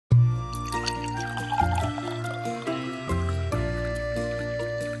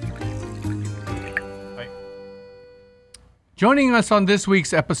Joining us on this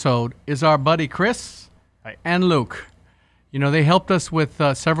week's episode is our buddy Chris and Luke. You know, they helped us with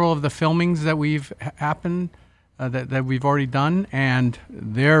several of the filmings that we've that we've already done, and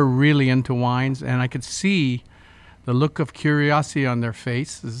they're really into wines. And I could see the look of curiosity on their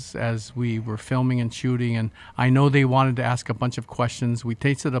faces as we were filming and shooting. And I know they wanted to ask a bunch of questions. We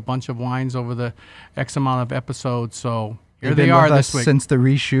tasted a bunch of wines over the X amount of episodes, so here they are this week. Since the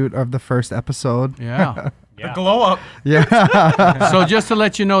reshoot of the first episode. Yeah. The glow up. Yeah. So just to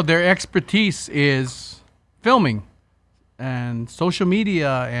let you know, their expertise is filming and social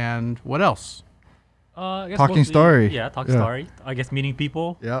media and what else? I guess Talking mostly, story. Yeah, talking story. I guess meeting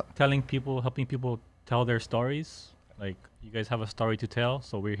people. Yeah. Telling people, helping people tell their stories. Like, you guys have a story to tell,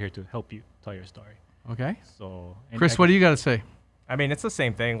 so we're here to help you tell your story. Okay. So, Chris, what do you got to say? I mean, it's the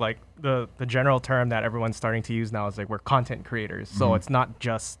same thing. Like the general term that everyone's starting to use now is like we're content creators. So it's not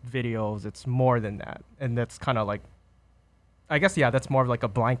just videos, it's more than that. And that's kind of like, I guess, yeah, that's more of like a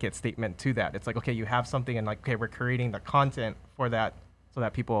blanket statement to that. It's like, okay, you have something and like, okay, we're creating the content for that so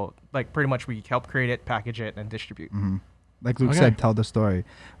that people, like pretty much we help create it, package it, and distribute. Like Luke said, tell the story.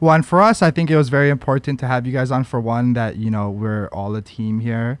 Well, and for us, I think it was very important to have you guys on, for one, that, you know, we're all a team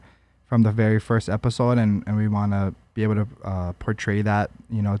here from the very first episode, and we want to be able to portray that,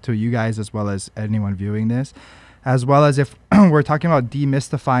 you know, to you guys as well as anyone viewing this, as well as if we're talking about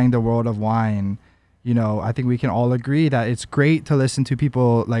demystifying the world of wine. You know, I think we can all agree that it's great to listen to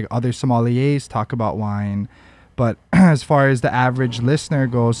people like other sommeliers talk about wine, but as far as the average listener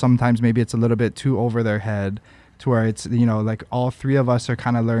goes, sometimes maybe it's a little bit too over their head, to where it's, you know, like all three of us are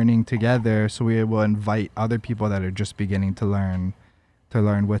kind of learning together, so we will invite other people that are just beginning to learn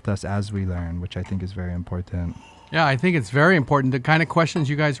with us as we learn, which I think is very important. Yeah, I think it's very important. The kind of questions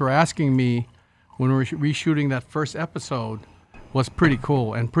you guys were asking me when we were reshooting that first episode was pretty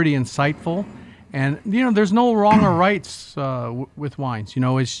cool and pretty insightful. And, you know, there's no wrong or rights with wines. You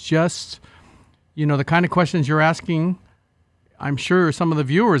know, it's just, you know, the kind of questions you're asking, I'm sure some of the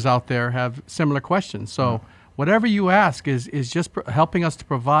viewers out there have similar questions. So whatever you ask is just helping us to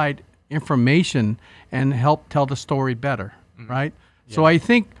provide information and help tell the story better, right? Yeah. So I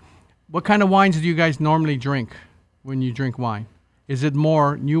think, what kind of wines do you guys normally drink when you drink wine? Is it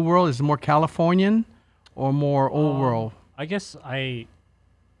more New World? Is it more Californian or more Old World? I guess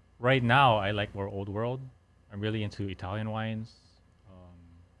right now, I like more Old World. I'm really into Italian wines.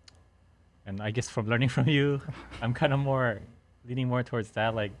 And I guess from learning from you, I'm kind of leaning more towards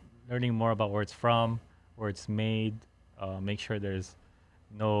that, like learning more about where it's from, where it's made, make sure there's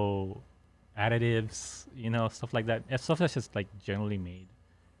no additives, you know, stuff like that. Stuff that's just like generally made.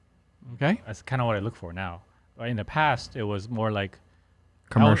 Okay. That's kind of what I look for now. In the past, it was more like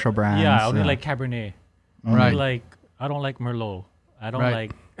commercial brands. Yeah, I only like Cabernet. Right. I don't like Merlot. I don't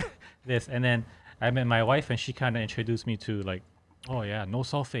like this. And then I met my wife, and she kind of introduced me to like, oh yeah, no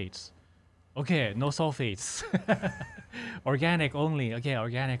sulfates. Okay, no sulfates. Organic only. Okay,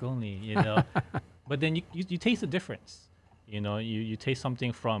 organic only. You know. But then you taste the difference. You know, you taste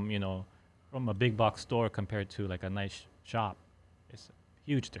something from, you know, from a big box store compared to like a nice shop. It's a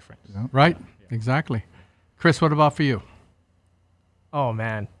huge difference. Yeah. Right. Yeah. Exactly. Chris, what about for you? Oh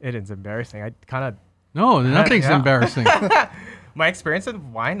man, it is embarrassing. I kind of nothing's embarrassing. My experience with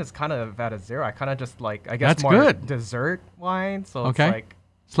wine is kind of at a zero. I kind of just like, I guess, That's more good. Dessert wine. So it's like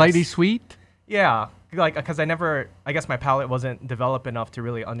slightly sweet. Yeah, like because I guess my palate wasn't developed enough to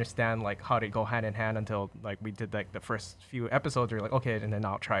really understand like how to go hand in hand until like we did like the first few episodes. We're like, okay, and then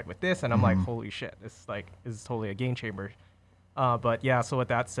I'll try it with this, and I'm like, holy shit, this is totally a game changer. But yeah, so with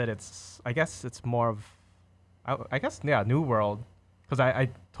that said, I guess it's more of, New World, because I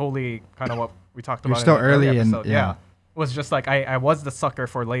totally kind of what we talked about. You're still in the early episode. yeah. It was just like I was the sucker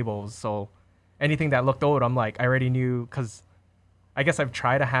for labels, so anything that looked old, I'm like, I already knew, because I guess I've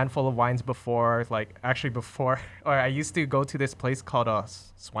tried a handful of wines before, or I used to go to this place called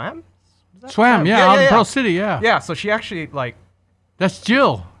Swam? Swam, out in Pearl City, Yeah, so she actually like... That's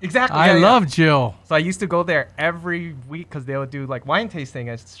Jill. Exactly. I love Jill. So I used to go there every week because they would do like wine tasting,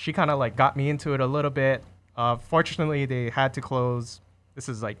 and she kind of like got me into it a little bit. Fortunately, they had to close. This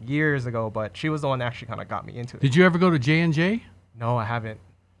is like years ago, but she was the one that actually kind of got me into it. Did you ever go to J&J? No, I haven't.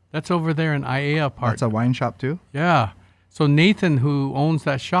 That's over there in Aiea Park. That's a wine shop too? Yeah. So Nathan, who owns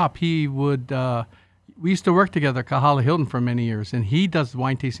that shop, he would, we used to work together at Kahala Hilton for many years, and he does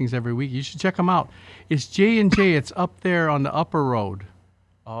wine tastings every week. You should check him out. It's J&J. It's up there on the upper road.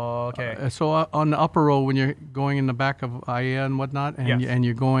 Oh, okay. So on the upper road, when you're going in the back of Aiea and whatnot, and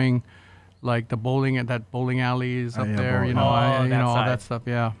you're going like the bowling, at that bowling alley is up there, you know, all that stuff.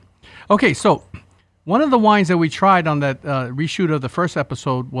 Yeah. Okay, so one of the wines that we tried on that reshoot of the first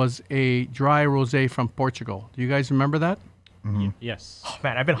episode was a dry rosé from Portugal. Do you guys remember that? Yes. Oh,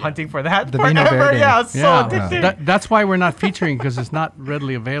 man, I've been hunting for that The Vino forever. Verde. Yeah, it's so addicting. That's why we're not featuring because it's not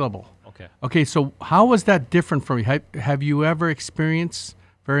readily available. Okay. Okay, so how was that different from you? Have you ever experienced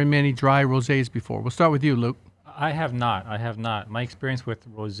very many dry rosés before? We'll start with you, Luke. I have not. My experience with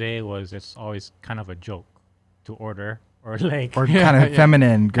rosé was it's always kind of a joke to order or like Or kind of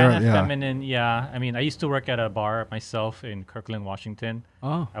feminine girl. kind of Yeah. feminine. Yeah. I mean, I used to work at a bar myself in Kirkland, Washington.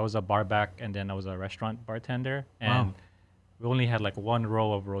 Oh, I was a bar back and then I was a restaurant bartender. And Wow. we only had like one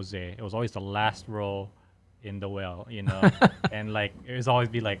row of rosé. It was always the last row in the well, and like it was always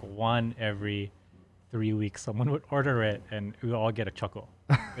be like one every 3 weeks. Someone would order it and we would all get a chuckle,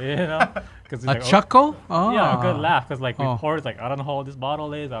 Because a chuckle? Oh, yeah, a good laugh. Because like we Oh. poured like I don't know how old this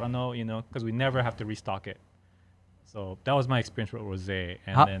bottle is. I don't know, because we never have to restock it. So that was my experience with rosé.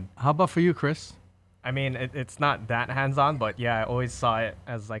 And then How about for you, Chris? I mean, it's not that hands-on, but yeah, I always saw it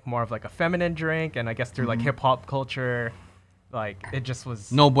as like more of like a feminine drink, and I guess through like hip hop culture, like it just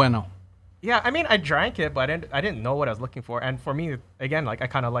was. No bueno. Yeah, I mean, I drank it, but I didn't know what I was looking for. And for me, again, like I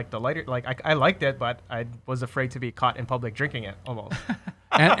kind of liked the lighter, like I liked it, but I was afraid to be caught in public drinking it almost.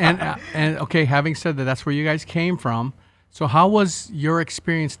 and okay, having said that, that's where you guys came from. So how was your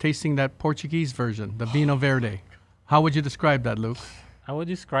experience tasting that Portuguese version, the Vino Verde? How would you describe that, Luke? I would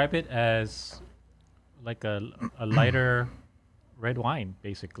describe it as like a lighter red wine,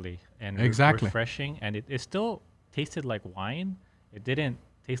 basically, and Exactly. refreshing. And it still tasted like wine. It didn't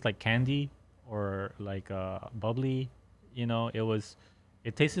taste like candy or like bubbly.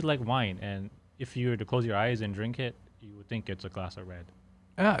 It tasted like wine. And if you were to close your eyes and drink it, you would think it's a glass of red.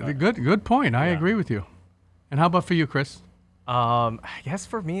 Yeah, good point. I Yeah. agree with you. And how about for you, Chris? I guess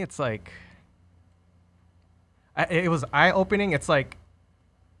for me, it's like it was eye-opening. It's like,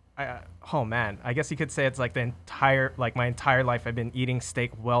 oh man, I guess you could say it's like my entire life I've been eating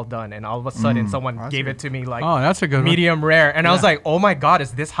steak well done, and all of a sudden someone that's gave good. it to me like Oh, that's a good one. medium rare, and I was Yeah. like, oh my god,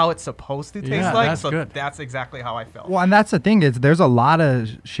 is this how it's supposed to taste Yeah, like? that's So good. that's exactly how I felt. Well, and that's the thing is there's a lot of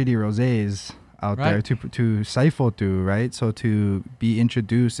shitty rosés out there Right. to siphon through, right? So to be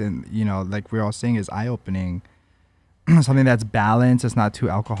introduced and like we're all saying is eye opening. Something that's balanced. It's not too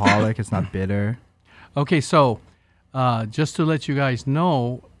alcoholic. It's not bitter. Okay, so just to let you guys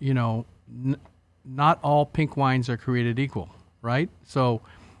know, not all pink wines are created equal, right? So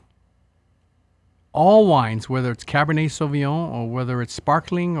all wines, whether it's Cabernet Sauvignon or whether it's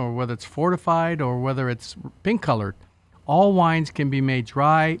sparkling or whether it's fortified or whether it's pink colored, all wines can be made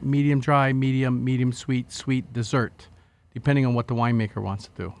dry, medium, medium sweet, dessert, depending on what the winemaker wants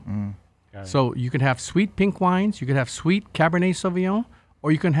to do. Got it. So you can have sweet pink wines, you could have sweet Cabernet Sauvignon,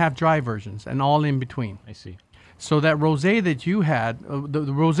 or you can have dry versions, and all in between. I see. So that rosé that you had, the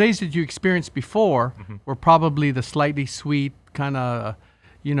rosés that you experienced before were probably the slightly sweet, kind of,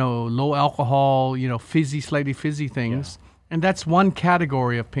 low alcohol, slightly fizzy things. And that's one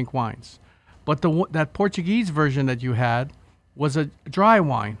category of pink wines. But that Portuguese version that you had was a dry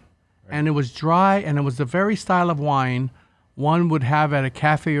wine. Right. And it was dry, and it was the very style of wine one would have at a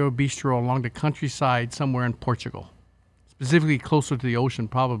cafe or bistro along the countryside somewhere in Portugal. Specifically closer to the ocean,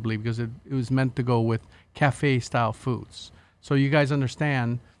 probably, because it was meant to go with cafe-style foods. So you guys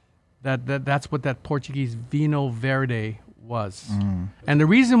understand that's what that Portuguese Vino Verde was. And the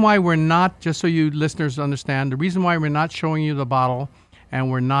reason why we're not, just so you listeners understand, the reason why we're not showing you the bottle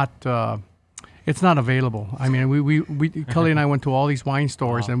and we're not, it's not available. I mean, we Cully and I went to all these wine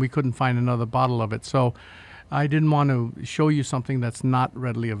stores and we couldn't find another bottle of it. So I didn't want to show you something that's not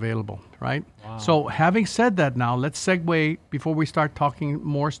readily available, right? Wow. So having said that now, let's segue, before we start talking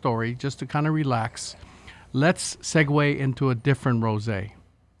more story, just to kind of relax, let's segue into a different rosé,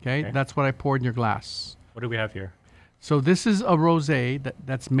 okay? That's what I poured in your glass. What do we have here? So this is a rosé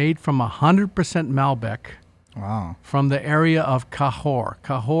that's made from 100% Malbec. Wow. From the area of Cahors.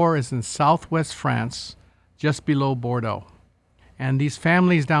 Cahors is in southwest France, just below Bordeaux. And these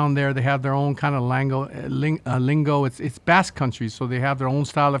families down there, they have their own kind of lingo. It's Basque country, so they have their own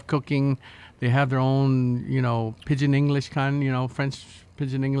style of cooking. They have their own, pidgin English kind, French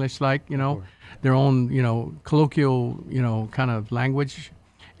pidgin English their own, colloquial, kind of language.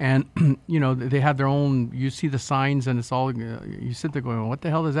 And, they have their own, you see the signs and it's all, you sit there going, what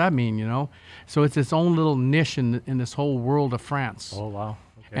the hell does that mean, So it's its own little niche in this whole world of France. Oh, wow.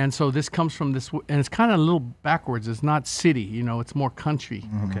 And so this comes from this, and it's kind of a little backwards. It's not city, it's more country.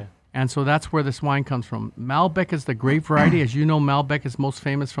 Okay. And so that's where this wine comes from. Malbec is the grape variety. As you know, Malbec is most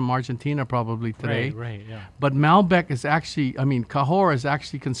famous from Argentina probably today. Right, yeah. But Malbec is actually, Cahors is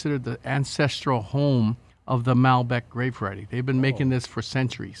actually considered the ancestral home of the Malbec grape variety. They've been making this for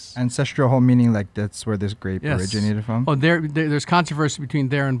centuries. Ancestral home meaning like that's where this grape originated from? Oh, there's controversy between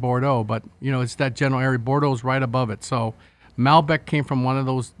there and Bordeaux, but, it's that general area. Bordeaux is right above it. So Malbec came from one of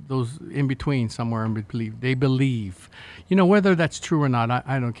those in between somewhere in between. They believe, whether that's true or not,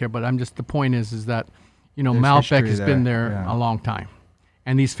 I don't care. But the point is that, There's Malbec history has been there yeah. a long time,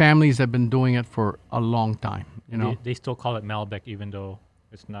 and these families have been doing it for a long time. They still call it Malbec even though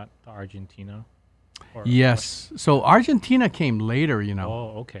it's not Argentina. Yes. So Argentina came later.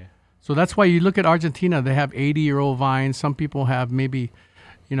 Oh, okay. So that's why you look at Argentina. They have 80-year-old vines. Some people have maybe.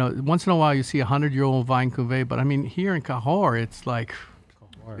 Once in a while you see a 100-year-old vine cuvee, but I mean here in Cahors, it's like,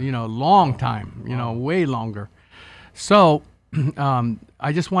 long time, way longer. So,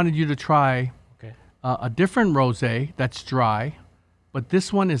 I just wanted you to try a different rosé that's dry, but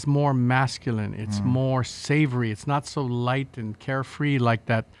this one is more masculine. It's more savory. It's not so light and carefree like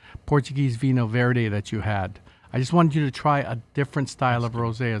that Portuguese Vinho Verde that you had. I just wanted you to try a different style of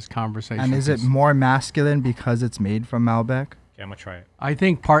rosé as conversation. And is it more masculine because it's made from Malbec? I'm gonna try it. I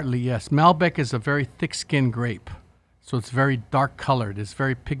think partly, yes. Malbec is a very thick-skinned grape, so it's very dark-colored. It's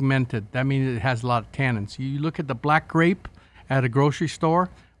very pigmented. That means it has a lot of tannins. You look at the black grape at a grocery store,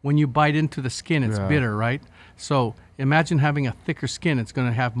 when you bite into the skin, it's bitter, right? So imagine having a thicker skin. It's going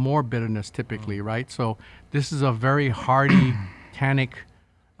to have more bitterness typically, right? So this is a very hardy, tannic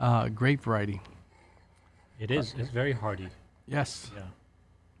grape variety. It is. It's very hardy. Yes. Yeah.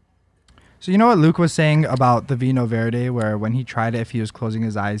 So you know what Luke was saying about the Vino Verde, where when he tried it, if he was closing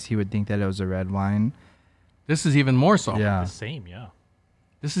his eyes, he would think that it was a red wine. This is even more so. Yeah. The same, yeah.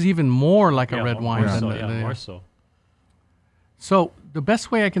 This is even more like a red wine. More than so, the, more so. So the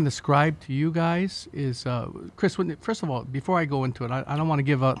best way I can describe to you guys is, Chris. First of all, before I go into it, I don't want to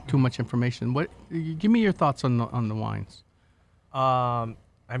give out too much information. Give me your thoughts on the wines.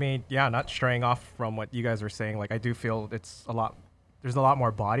 I mean, yeah, not straying off from what you guys were saying. Like, I do feel there's a lot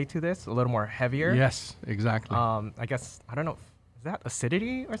more body to this, a little more heavier. Yes, exactly. I guess, I don't know, is that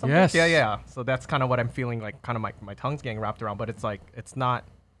acidity or something? Yes. Yeah. So that's kind of what I'm feeling, like kind of my tongue's getting wrapped around, but it's like, it's not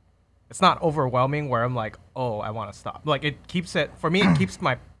overwhelming where I'm like, oh, I want to stop. Like it keeps it keeps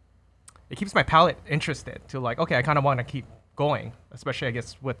my palate interested to like, okay, I kind of want to keep going, especially I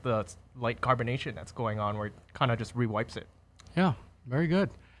guess with the light carbonation that's going on where it kind of just rewipes it. Yeah, very good.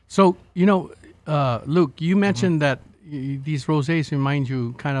 So, Luke, you mentioned that these rosés remind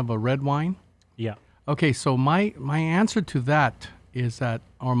you kind of a red wine. Yeah. Okay, so my answer to that is that,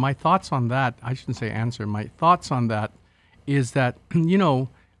 or my thoughts on that, I shouldn't say answer, my thoughts on that is that,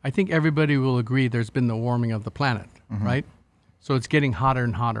 I think everybody will agree there's been the warming of the planet, right? So it's getting hotter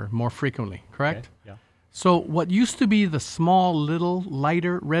and hotter more frequently, correct? Okay. Yeah. So what used to be the small, little,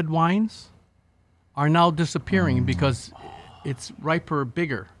 lighter red wines are now disappearing because it's riper,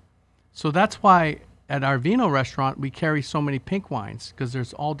 bigger. So that's why at our Vino restaurant, we carry so many pink wines because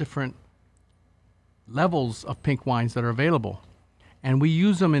there's all different levels of pink wines that are available. And we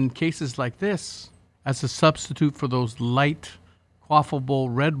use them in cases like this as a substitute for those light, quaffable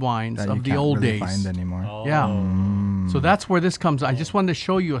red wines that of the you old can't really days. find anymore. Oh. Yeah. So that's where this comes. I just wanted to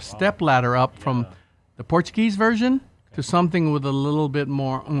show you a step ladder up from the Portuguese version to something with a little bit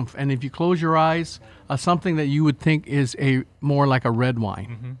more oomph. And if you close your eyes, something that you would think is more like a red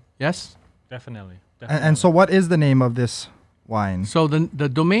wine. Yes? Definitely. And so what is the name of this wine? So the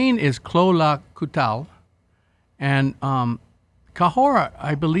domain is Clos La Coutale. And Cahors,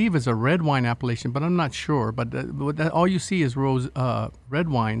 I believe, is a red wine appellation, but I'm not sure. But all you see is red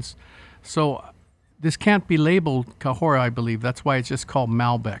wines. So this can't be labeled Cahors, I believe. That's why it's just called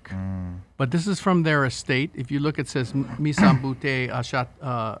Malbec. But this is from their estate. If you look, it says Mise en bouteille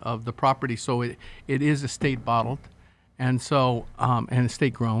of the property. So it is estate bottled. And so, and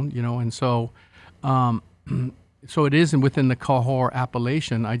estate grown, and so, so it isn't within the Cahors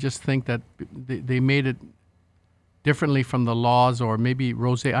appellation. I just think that they made it differently from the laws, or maybe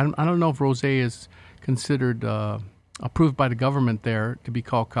rosé. I don't know if rosé is considered approved by the government there to be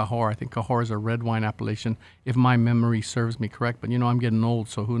called Cahors. I think Cahors is a red wine appellation, if my memory serves me correct. But I'm getting old,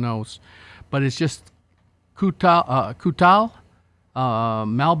 so who knows? But it's just Coutale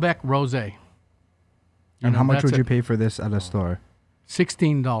Malbec rosé. And how much would you pay for this at a store?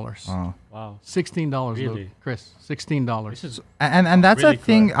 $16. Oh. Wow. $16, Really? Luke. Chris, $16. This is And that's really a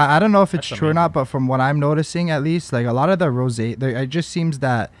thing. good. I don't know if it's That's true or not, amazing. but from what I'm noticing, at least, like a lot of the rosé, it just seems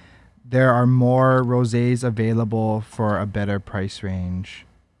that there are more rosés available for a better price range.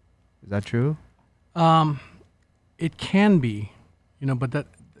 Is that true? It can be, but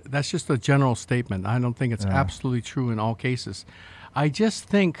that's just a general statement. I don't think it's absolutely true in all cases. I just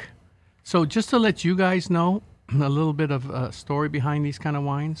think, so just to let you guys know a little bit of a story behind these kind of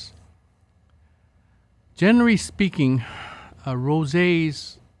wines. Generally speaking,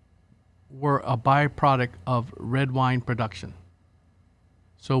 rosés were a byproduct of red wine production.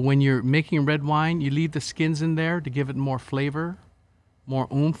 So when you're making red wine, you leave the skins in there to give it more flavor, more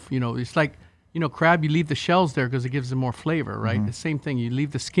oomph. You know, it's like, you know, crab, you leave the shells there because it gives it more flavor, right? The same thing. You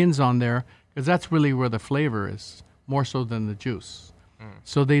leave the skins on there because that's really where the flavor is, more so than the juice.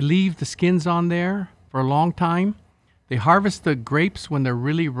 So they leave the skins on there for a long time. They harvest the grapes when they're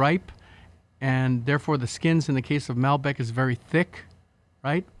really ripe, and therefore the skins in the case of Malbec is very thick,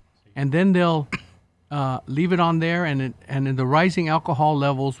 right? And then they'll leave it on there, and in the rising alcohol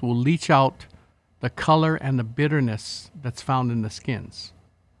levels will leach out the color and the bitterness that's found in the skins.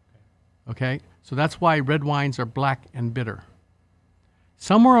 Okay? So that's why red wines are black and bitter.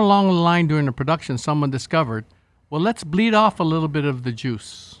 Somewhere along the line during the production, someone discovered, well, let's bleed off a little bit of the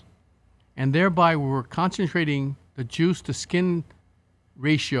juice. And thereby we're concentrating the juice to skin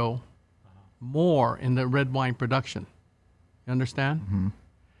ratio more in the red wine production. You understand?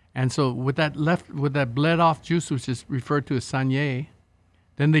 And so with that bled off juice, which is referred to as saignée,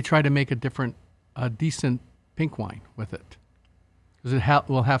 then they try to make a decent pink wine with it. Because it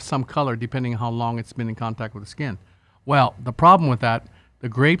will have some color depending on how long it's been in contact with the skin. Well, the problem with that, the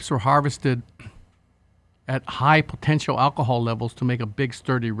grapes were harvested at high potential alcohol levels to make a big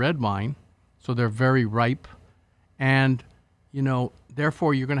sturdy red wine. So they're very ripe. And, you know,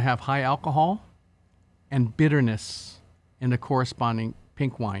 therefore you're going to have high alcohol and bitterness in the corresponding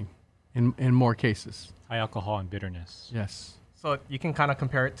pink wine in more cases. High alcohol and bitterness. Yes. So you can kind of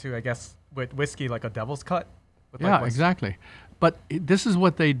compare it to, I guess, with whiskey, like a devil's cut. With Yeah, exactly. But this is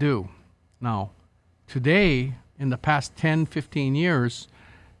what they do. Now, today, in the past 10, 15 years,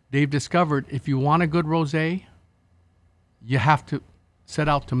 they've discovered if you want a good rosé, you have to set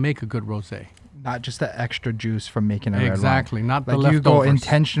out to make a good rosé. Not just the extra juice from making a red wine. Exactly, not the like leftovers. you go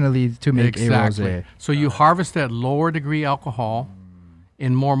intentionally to make a rosé. So you harvest at lower degree alcohol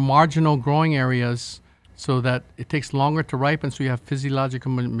in more marginal growing areas so that it takes longer to ripen, so you have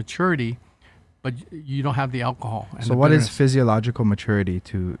physiological maturity, but you don't have the alcohol. And so what is physiological maturity,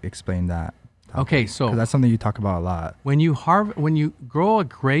 to explain that? Okay, so 'cause that's something you talk about a lot. when you grow a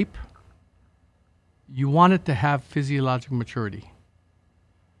grape, you want it to have physiological maturity.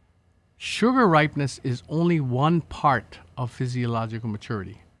 Sugar ripeness is only one part of physiological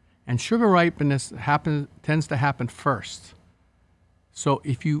maturity, and sugar ripeness tends to happen first. So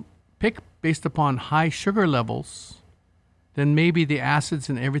if you pick based upon high sugar levels, then maybe the acids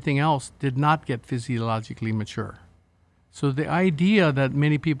and everything else did not get physiologically mature. So the idea that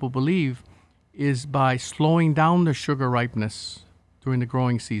many people believe is by slowing down the sugar ripeness during the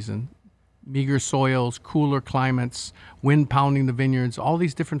growing season, meager soils, cooler climates, wind pounding the vineyards, all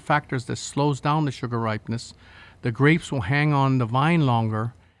these different factors that slows down the sugar ripeness, the grapes will hang on the vine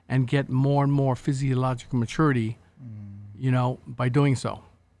longer and get more and more physiological maturity, you know, by doing so.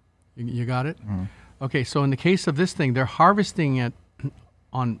 You got it? Okay, so in the case of this thing, they're harvesting it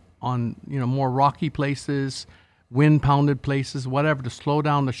on you know, more rocky places, wind-pounded places, whatever, to slow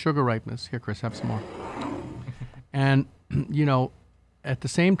down the sugar ripeness. Here, Chris, have some more. And, you know, at the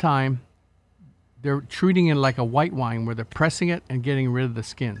same time, they're treating it like a white wine where they're pressing it and getting rid of the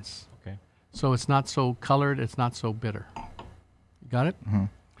skins. Okay. So it's not so colored, it's not so bitter. You got it?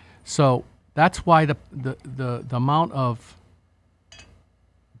 So that's why the amount of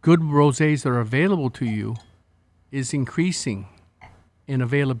good rosés that are available to you is increasing in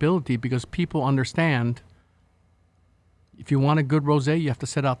availability, because people understand if you want a good rosé, you have to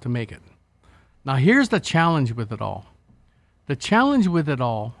set out to make it. Now, here's the challenge with it all. The challenge with it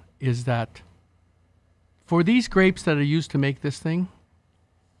all is that for these grapes that are used to make this thing,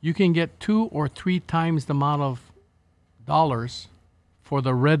 you can get 2 or 3 times the amount of dollars for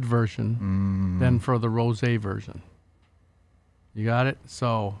the red version than for the rosé version. You got it?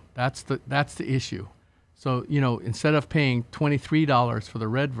 So that's the issue. So, you know, instead of paying $23 for the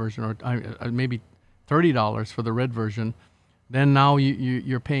red version, or maybe $30 for the red version, then now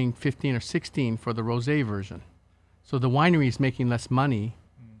you're paying $15 or $16 for the rosé version. So the winery is making less money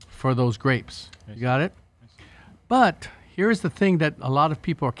for those grapes. You got it? But here's the thing that a lot of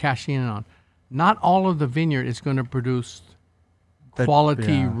people are cashing in on. Not all of the vineyard is going to produce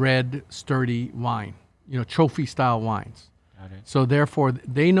quality red, sturdy wine, you know, trophy style wines. So therefore,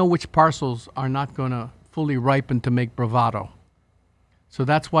 they know which parcels are not going to fully ripen to make bravado. So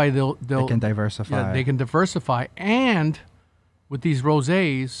that's why they can diversify. Yeah, they can diversify. And with these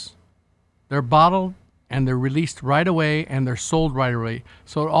rosés, they're bottled and they're released right away and they're sold right away.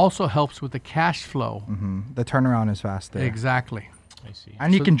 So it also helps with the cash flow. The turnaround is faster. Exactly. I see.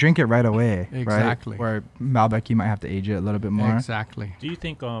 And you can drink it right away. Exactly. Right? Where Malbec, you might have to age it a little bit more. Exactly. Do you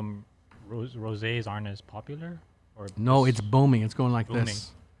think rosés aren't as popular? Or No, it's booming. It's going like booming?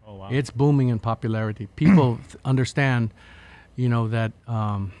 this. Oh, wow. It's booming in popularity. People understand, you know, that,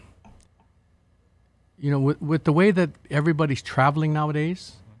 with the way that everybody's traveling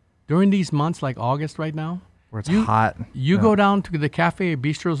nowadays, during these months like August right now, where it's hot. You go down to the cafe or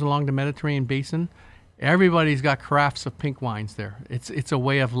bistros along the Mediterranean basin, everybody's got carafes of pink wines there. It's a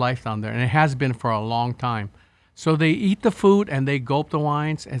way of life down there, and it has been for a long time. So they eat the food and they gulp the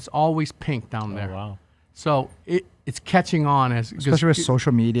wines. And it's always pink down there. Wow. So it's catching on especially with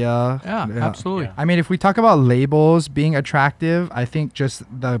social media. Yeah, absolutely. Yeah. I mean, if we talk about labels being attractive, I think just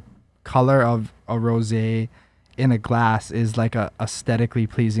the color of a rosé in a glass is like a aesthetically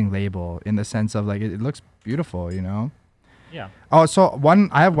pleasing label, in the sense of like it looks beautiful, you know? Yeah. Oh, so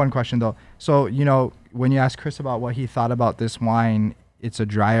I have one question though. So, you know, when you asked Chris about what he thought about this wine, it's a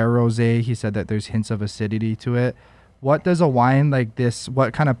drier rosé. He said that there's hints of acidity to it. What does a wine like this,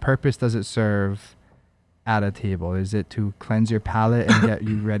 what kind of purpose does it serve at a table? Is it to cleanse your palate and get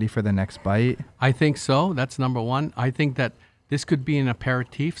you ready for the next bite? I think so. That's number one. I think that this could be an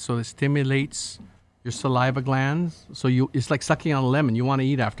aperitif, so it stimulates your saliva glands. So it's like sucking on a lemon. You want to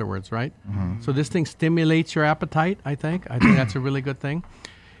eat afterwards, right? Mm-hmm. So this thing stimulates your appetite, I think. I think that's a really good thing.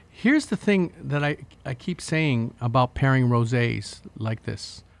 Here's the thing that I keep saying about pairing rosés like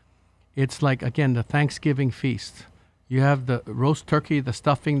this. It's like, again, the Thanksgiving feast. You have the roast turkey, the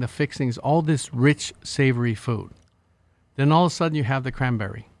stuffing, the fixings, all this rich, savory food. Then all of a sudden you have the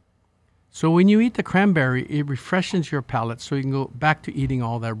cranberry. So when you eat the cranberry, it refreshes your palate so you can go back to eating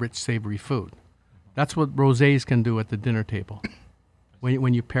all that rich, savory food. That's what rosés can do at the dinner table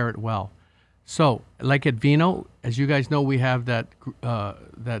when you pair it well. So, like at Vino, as you guys know, we have that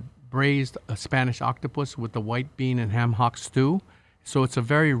braised Spanish octopus with the white bean and ham hock stew. So it's a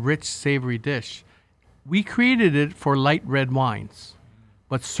very rich, savory dish. We created it for light red wines,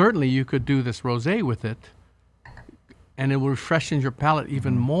 but certainly you could do this rosé with it, and it will freshen your palate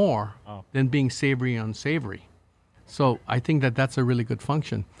even more than being savory and unsavory. So I think that that's a really good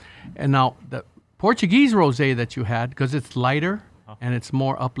function. And now the Portuguese rosé that you had, because it's lighter and it's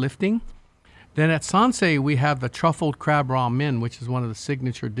more uplifting. Then at Sanse, we have the truffled crab ramen, which is one of the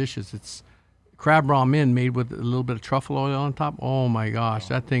signature dishes. It's crab ramen made with a little bit of truffle oil on top. Oh my gosh,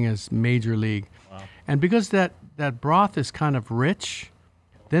 that thing is major league. Wow. And because that broth is kind of rich,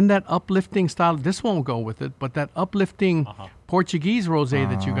 then that uplifting style, this won't go with it, but that uplifting Portuguese rosé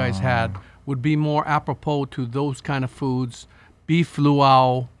that you guys had would be more apropos to those kind of foods, beef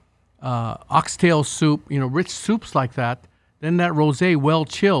luau, oxtail soup, rich soups like that. Then that rosé, well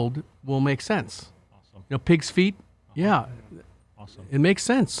chilled, will make sense. Awesome. Pig's feet, yeah. Awesome. It makes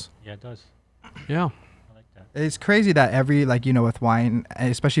sense. Yeah, it does. Yeah. I like that. It's crazy that every, with wine,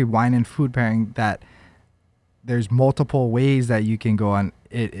 especially wine and food pairing, that there's multiple ways that you can go on.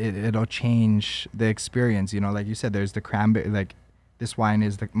 It'll change the experience. Like you said, there's the cranberry, like this wine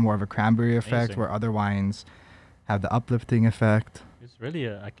is more of a cranberry effect, where other wines have the uplifting effect. It's really,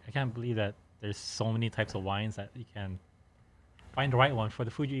 I can't believe that there's so many types of wines that you can find the right one for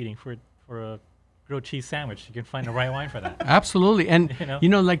the food you're eating. For a grilled cheese sandwich, you can find the right wine for that. Absolutely. And,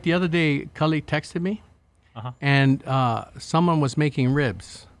 like the other day, Cully texted me, and someone was making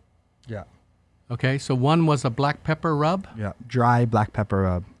ribs. Yeah. Okay, so one was a black pepper rub. Yeah, dry black pepper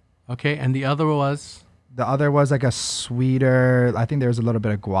rub. Okay, and the other was? The other was like a sweeter, I think there was a little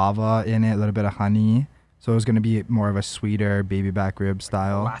bit of guava in it, a little bit of honey. So it was going to be more of a sweeter baby back rib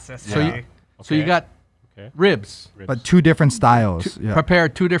style. Molasses. Yeah. So you got ribs. But two different styles.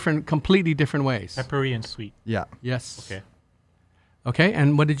 Prepared completely different ways. Peppery and sweet. Yeah. Yes. Okay. Okay,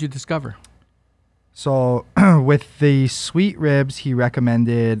 and what did you discover? So with the sweet ribs, he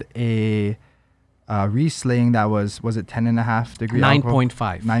recommended a Riesling that was it 10.5 degree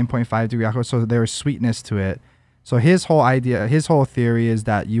 9.5. 9.5 degree alcohol. So there was sweetness to it. So his whole theory is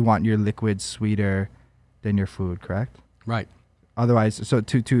that you want your liquid sweeter than your food, correct? Right. Otherwise, so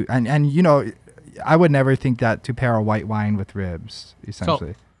and I would never think that to pair a white wine with ribs,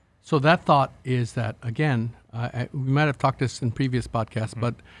 essentially. So that thought is that, again, we might have talked this in previous podcasts,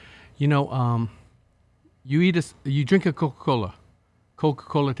 but you drink a Coca-Cola.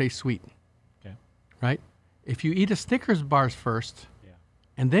 Coca-Cola tastes sweet. Okay. Right? If you eat a Snickers bars first,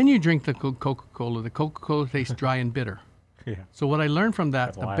 and then you drink the Coca-Cola tastes dry and bitter. Yeah. So what I learned from that,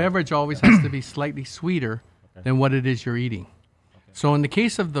 That's the wild. beverage always has to be slightly sweeter than what it is you're eating. Okay. So in the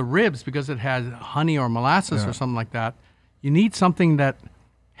case of the ribs, because it has honey or molasses or something like that, you need something that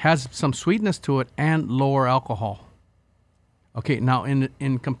has some sweetness to it and lower alcohol. Okay, now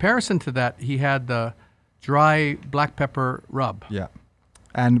in comparison to that, he had the dry black pepper rub. Yeah.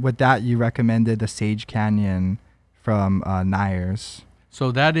 And with that, you recommended the Sage Canyon from Nyers.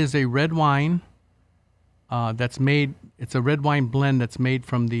 So that is a red wine that's made, it's a red wine blend that's made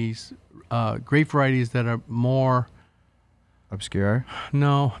from these grape varieties that are more obscure?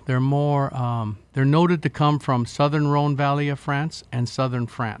 No, they're more. They're noted to come from southern Rhone Valley of France and southern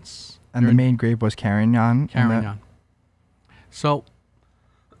France. And the main grape was Carignan. Carignan. So,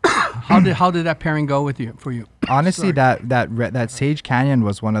 how did that pairing go for you? Honestly, that Sage Canyon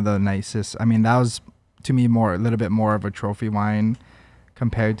was one of the nicest. I mean, that was to me a little bit more of a trophy wine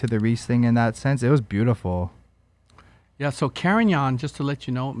compared to the Riesling in that sense. It was beautiful. Yeah. So Carignan, just to let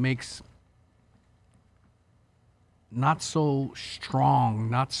you know, makes not so strong,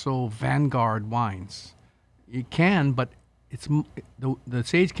 not so vanguard wines. It can, but it's the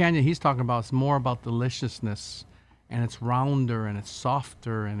Sage Canyon he's talking about is more about deliciousness, and it's rounder and it's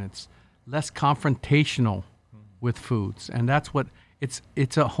softer and it's less confrontational with foods, and that's what it's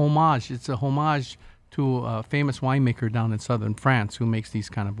a homage. It's a homage to a famous winemaker down in southern France who makes these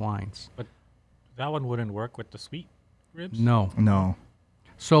kind of wines. But that one wouldn't work with the sweet ribs? No.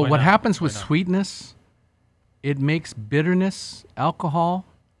 So Why what not? happens Why with not? sweetness, it makes bitterness, alcohol,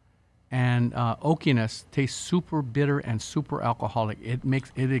 and oakiness taste super bitter and super alcoholic. It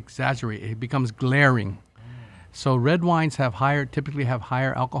makes it exaggerate. It becomes glaring. So red wines typically have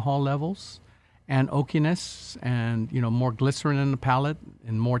higher alcohol levels, and oakiness, and more glycerin in the palate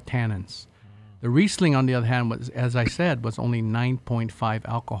and more tannins. The Riesling, on the other hand, was, as I said, was only 9.5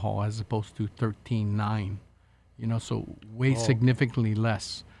 alcohol as opposed to 13.9. So way significantly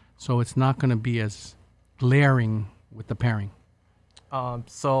less. So it's not going to be as glaring with the pairing.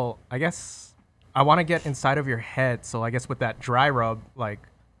 So I guess I want to get inside of your head. So I guess with that dry rub, like,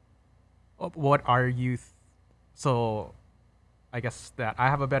 what are you? So I guess that I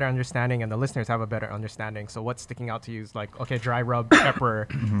have a better understanding and the listeners have a better understanding. So what's sticking out to you is like, okay, dry rub, pepper,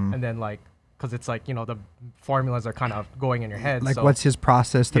 and then like, because it's like, the formulas are kind of going in your head. Like, so what's his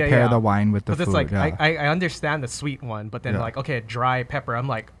process to pair the wine with the food? Because it's like, I understand the sweet one, but then like, okay, dry pepper, I'm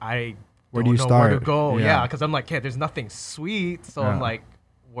like, where don't do you know start? where to go. Yeah. Yeah, because I'm like, there's nothing sweet. So I'm like,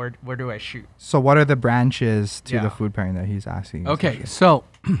 where do I shoot? So what are the branches to Yeah. the food pairing that he's asking? Okay, so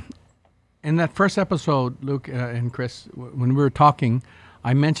in that first episode, Luke and Chris, when we were talking,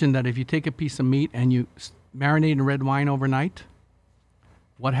 I mentioned that if you take a piece of meat and you marinate in red wine overnight,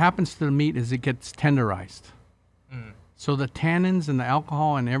 what happens to the meat is it gets tenderized. So the tannins and the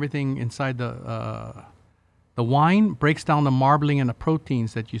alcohol and everything inside the wine breaks down the marbling and the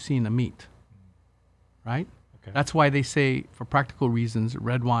proteins that you see in the meat, right? Okay. That's why they say, for practical reasons,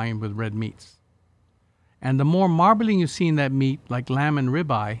 red wine with red meats. And the more marbling you see in that meat, like lamb and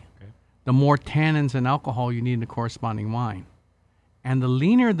ribeye, the more tannins and alcohol you need in the corresponding wine. And the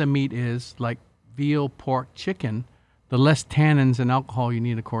leaner the meat is, like veal, pork, chicken, the less tannins and alcohol you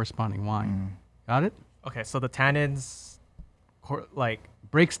need in a corresponding wine. Got it? Okay, so the tannins,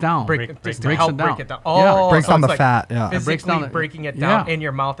 Breaks down. break it down. Yeah, Oh, breaks so down it's the like fat. Yeah. breaks physically down the- breaking it down Yeah. in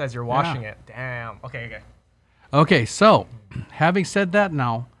your mouth as you're washing it. Damn. Okay. Okay, so having said that,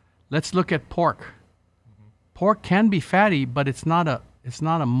 now let's look at pork. Pork can be fatty, but it's not a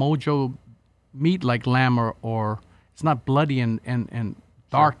mojo meat like lamb or it's not bloody and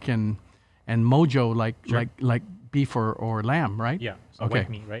dark and mojo like beef or lamb, right? Yeah. So Okay. white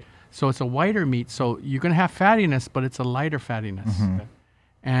meat, right? So it's a whiter meat. So you're going to have fattiness, but it's a lighter fattiness. Okay.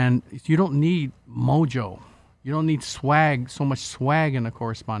 And you don't need mojo. You don't need so much swag in a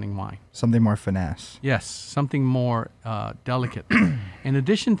corresponding wine. Something more finesse. Yes, something more delicate. In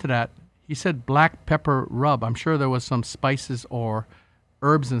addition to that, he said black pepper rub. I'm sure there was some spices or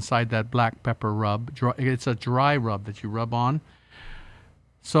herbs inside that black pepper rub. It's a dry rub that you rub on.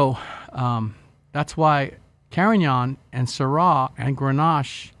 So that's why Carignan and Syrah and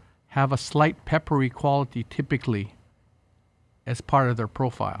Grenache have a slight peppery quality typically as part of their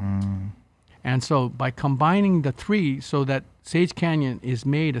profile. And so by combining the three, so that Sage Canyon is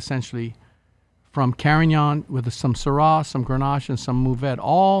made essentially from Carignan with some Syrah, some Grenache, and some Mourvèdre.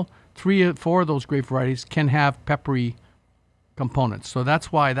 All four of those grape varieties can have peppery components. So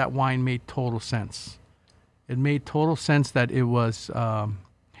that's why that wine made total sense. It made total sense that it was,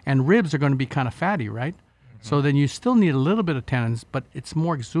 and ribs are going to be kind of fatty, right? So then you still need a little bit of tannins, but it's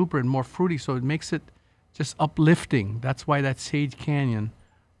more exuberant, more fruity, so it makes it just uplifting. That's why that Sage Canyon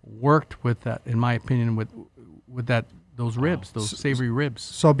worked with that, in my opinion, with those ribs, those savory ribs.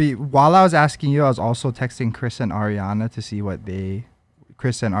 So while I was asking you, I was also texting Chris and Ariana to see what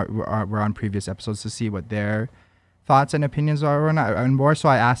Chris and were on previous episodes to see what their thoughts and opinions are or not. And more so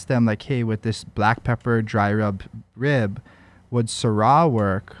I asked them like, hey, with this black pepper dry rub rib, would Syrah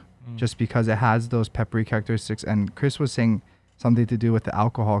work just because it has those peppery characteristics? And Chris was saying something to do with the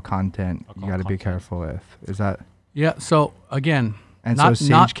alcohol content you got to be careful with. Is that? Yeah, so again... And so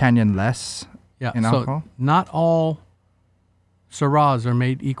Sage Canyon less in alcohol? Not all Syrahs are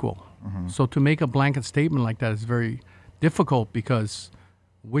made equal. So to make a blanket statement like that is very difficult because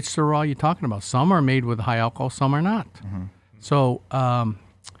which Syrah are you talking about? Some are made with high alcohol, some are not. So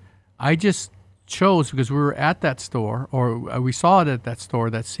I just chose, because we were at that store, or we saw it at that store,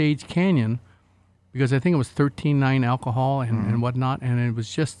 that Sage Canyon, because I think it was 13.9 alcohol and whatnot, and it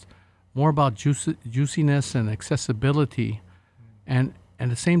was just more about juiciness and accessibility, and at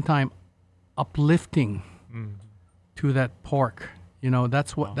the same time uplifting to that pork.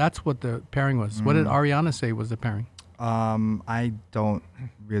 That's what the pairing was. What did Ariana say was the pairing? I don't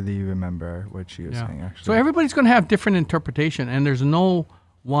really remember what she was saying, actually. So everybody's going to have different interpretation, and there's no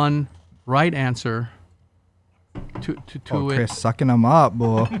one right answer to it. Chris, sucking them up,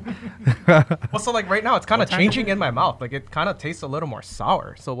 boy. Well, so like right now, it's kind of changing in my mouth. Like it kind of tastes a little more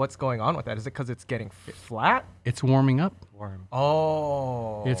sour. So what's going on with that? Is it because it's getting flat? It's warming up.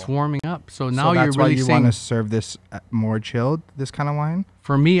 Oh. It's warming up. So now that's you're really why you saying, want to serve this more chilled, this kind of wine?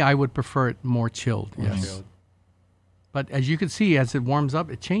 for me, I would prefer it more chilled. Yes. Chilled. But as you can see, as it warms up,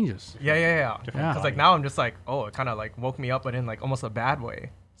 it changes. Yeah. Yeah. Because like now I'm just like, oh, it kind of like woke me up, but in like almost a bad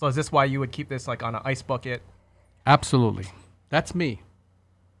way. So is this why you would keep this like on an ice bucket? Absolutely. That's me.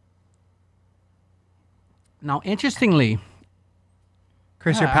 Now, interestingly,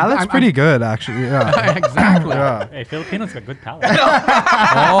 Chris, your Yeah, palate's pretty good, actually. Yeah. exactly. Yeah. Hey, Filipinos got good palate.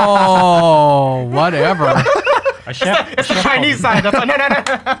 Oh, whatever. A chef, It's the Chinese side. That's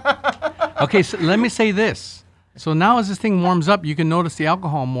no. Okay, so let me say this. So now as this thing warms up, you can notice the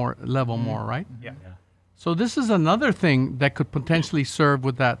alcohol level more, right? Yeah. So this is another thing that could potentially serve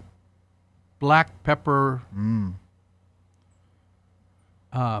with that black pepper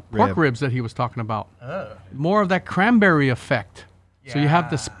pork ribs that he was talking about. More of that cranberry effect. So you have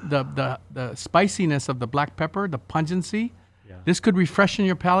the spiciness of the black pepper, the pungency. Yeah. This could refreshen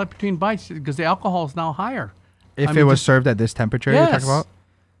your palate between bites because the alcohol is now higher. If it was served at this temperature you're talking about?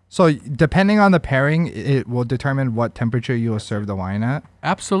 So depending on the pairing, it will determine what temperature you will serve the wine at?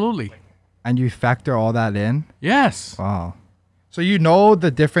 Absolutely. And you factor all that in? Yes. Wow. So you know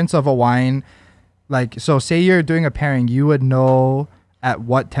the difference of a wine. Like, so say you're doing a pairing, you would know at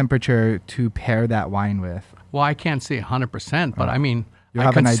what temperature to pair that wine with. Well, I can't say 100%, but I mean, You I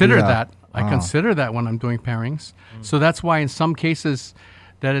have an consider idea. that. I Wow. consider that when I'm doing pairings. So that's why in some cases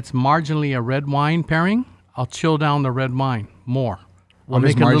that it's marginally a red wine pairing, I'll chill down the red wine more. I'll What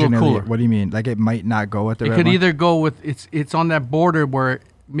is make it a little marginally- cooler. What do you mean? Like it might not go with the It red could wine? either go with, it's on that border where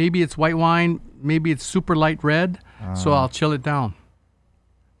maybe it's white wine, maybe it's super light red, so I'll chill it down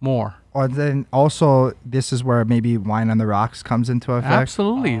more. Or then also, this is where maybe wine on the rocks comes into effect.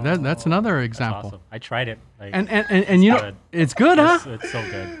 Absolutely. That's another example. Awesome. I tried it. Like, And you know, good. it's good, huh? It's so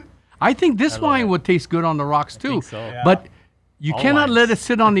good. I think this love wine it. would taste good on the rocks too. think so. Yeah. But you All cannot let it wines.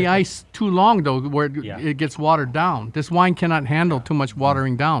 sit on the ice too long though, where Yeah. it gets watered down. This wine cannot handle too much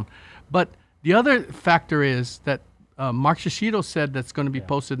watering down. But the other factor is that Mark Shishido said that's going to be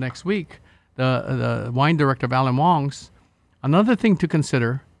posted next week, the wine director of Alan Wong's. Another thing to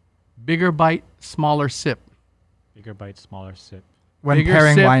consider, bigger bite, smaller sip. Bigger bite, smaller sip. When Bigger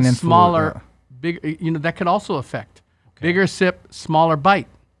pairing sip, wine and smaller, food. big, that could also affect. Bigger sip, smaller bite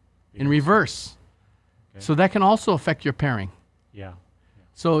in reverse. Okay. So that can also affect your pairing. Yeah.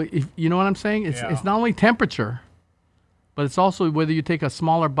 So if you know what I'm saying, it's not only temperature, but it's also whether you take a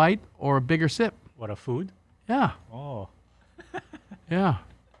smaller bite or a bigger sip. What, a food? Yeah, Oh. yeah.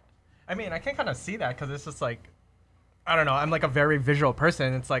 I mean, I can kind of see that because it's just like, I don't know. I'm like a very visual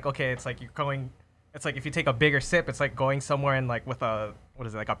person. It's like, okay, it's like you're going. It's like if you take a bigger sip, it's like going somewhere and like with a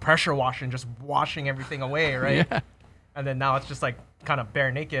like a pressure wash and just washing everything away, right? Yeah. And then now it's just like kind of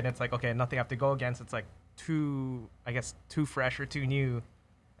bare naked. It's like, okay, nothing I have to go against. It's like too fresh or too new,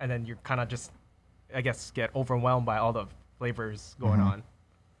 and then you kind of just, I guess, get overwhelmed by all the flavors going on.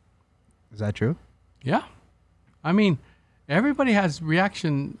 Is that true? Yeah. I mean, everybody has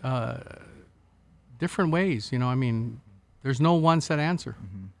reaction different ways. I mean, there's no one set answer.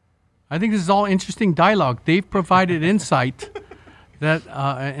 I think this is all interesting dialogue. They've provided insight that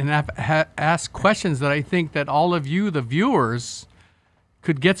and have asked questions that I think that all of you, the viewers,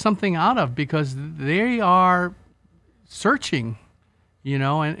 could get something out of because they are searching,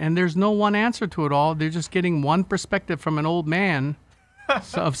 and there's no one answer to it all. They're just getting one perspective from an old man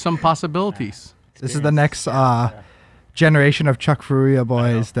of some possibilities. This is the next generation of Chuck Furuya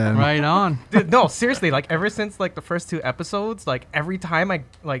boys then. Right on. Dude, no, seriously, like ever since like the first 2 episodes, like every time I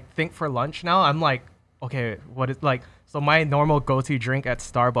like think for lunch now, I'm like, okay, what is like, so my normal go-to drink at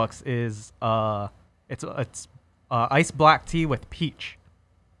Starbucks is it's iced black tea with peach.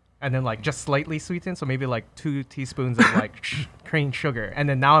 And then like just slightly sweetened, so maybe like 2 teaspoons of like cane sugar. And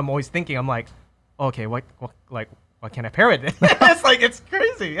then now I'm always thinking, I'm like, okay, what what can I pair it? It's like, it's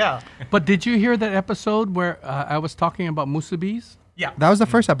crazy. Yeah. But did you hear that episode where I was talking about musubis? Yeah. That was the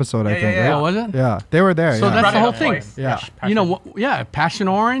first episode, I think. yeah. Right? Oh, was it? Yeah, they were there. So yeah. that's the whole Right, thing. twice. Yeah. You know, passion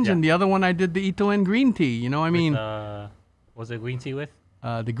orange, Yeah. and the other one I did the Ito and green tea. You know, I mean, Was it green tea with?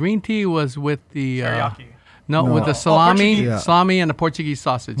 the green tea was with the Teriyaki. no, No. with the Oh, salami, Portuguese. Yeah. salami, and the Portuguese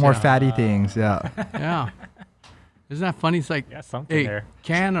sausage. More yeah. fatty things. Yeah. Yeah. Isn't that funny? It's like, Yeah, something hey, there.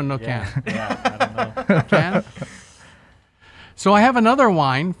 can or no Yeah. can? Yeah, I don't know. Can. So I have another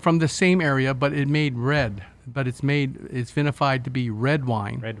wine from the same area, but it made red. But it's vinified to be red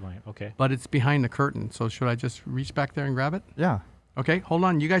wine. Red wine. Okay. But it's behind the curtain. So should I just reach back there and grab it? Yeah. Okay, hold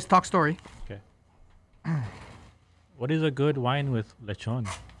on. You guys talk story. Okay. What is a good wine with lechon?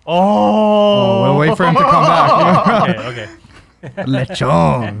 Oh, we'll wait for him to come back. Okay. Okay.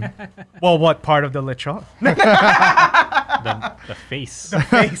 Lechon. Well, what part of the lechon? The face.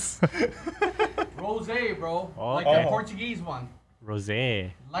 Face. Rosé, bro. Oh, Like okay. the Portuguese one.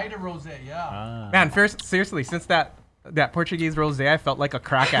 Rosé. Lighter rosé, yeah. Ah. Man, first, seriously, since that Portuguese rosé, I felt like a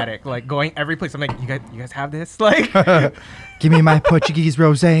crack addict, like going every place. I'm like, you guys have this, like, Give me my Portuguese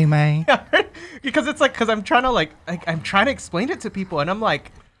rosé, man. because it's like, because I'm trying to I'm trying to explain it to people, and I'm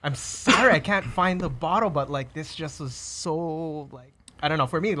like, I'm sorry, I can't find the bottle, but like this just was so like, I don't know,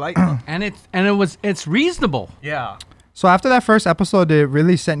 for me, like, And it's reasonable. yeah, So after that first episode, it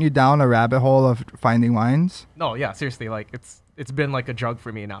really sent you down a rabbit hole of finding wines. no, yeah, seriously, like it's been like a drug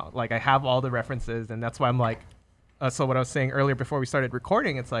for me now. Like I have all the references, and that's why I'm like, so what I was saying earlier before we started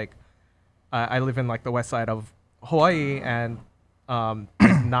recording, it's like, I live in like the west side of Hawaii, and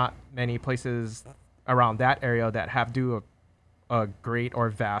there's not many places around that area that have a great or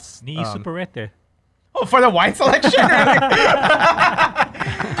vast. Ni superete. Oh, for the wine selection.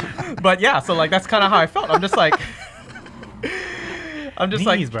 But yeah, so like that's kind of how I felt. I'm just like,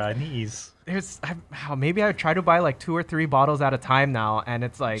 Knees, bro. Knees. maybe I try to buy like 2 or 3 bottles at a time now, and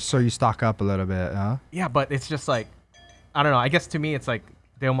it's like, So you stock up a little bit, huh? yeah, but it's just like, I don't know. I guess to me, it's like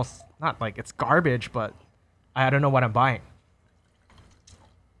they almost not like it's garbage, but I don't know what I'm buying.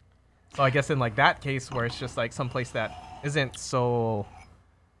 So I guess in like that case where it's just like someplace that isn't so.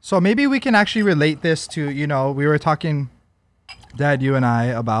 So maybe we can actually relate this to, we were talking, Dad, you and I,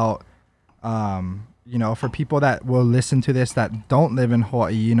 about, for people that will listen to this that don't live in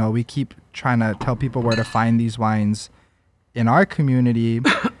Hawaii, we keep trying to tell people where to find these wines in our community.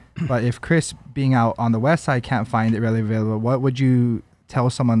 But if Chris, being out on the west side, can't find it really available, what would you tell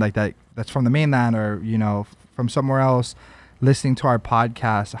someone like that that's from the mainland or, from somewhere else listening to our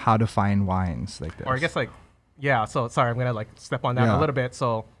podcast how to find wines like this? Or I guess like, yeah, so sorry, I'm going to like step on that Yeah. a little bit.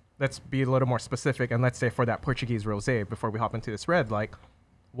 So let's be a little more specific. And let's say for that Portuguese rosé, before we hop into this red, like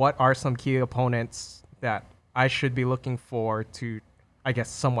what are some key opponents that I should be looking for to, I guess,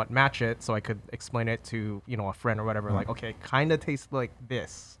 somewhat match it so I could explain it to, a friend or whatever. Like, okay, kind of tastes like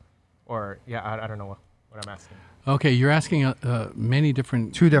this. Or, yeah, I don't know what I'm asking. Okay, you're asking many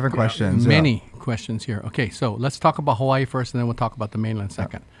different... 2 different questions. Many questions here. Okay, so let's talk about Hawaii first, and then we'll talk about the mainland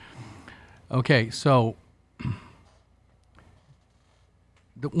second. Okay, so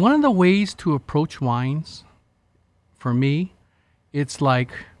one of the ways to approach wines, for me, it's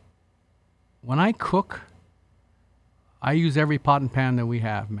like when I cook, I use every pot and pan that we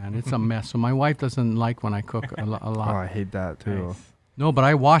have, man. It's a mess. So my wife doesn't like when I cook a lot. Oh, I hate that too. Nice. No, but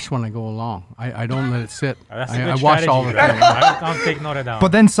I wash when I go along. I don't let it sit. That's a I good wash strategy, all the bro. time. I'll take note of that.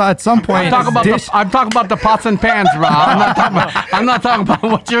 But then at some point, I'm talking about the pots and pans, bro. I'm not talking about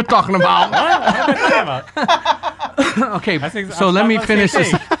what you're talking about. Okay, so let me finish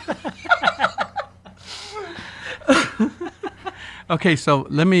this. Okay, so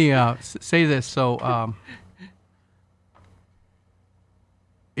let me say this. So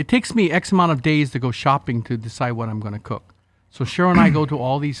it takes me X amount of days to go shopping to decide what I'm going to cook. So Cheryl and I go to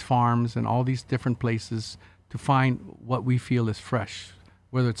all these farms and all these different places to find what we feel is fresh,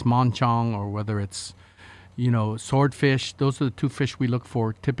 whether it's monchong or whether it's, swordfish. Those are the 2 fish we look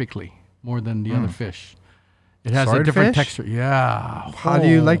for typically more than the other fish. It has a different Swordfish? texture. Yeah. how do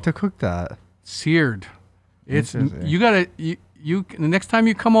you like to cook that? Seared. It's Interesting. you gotta you the next time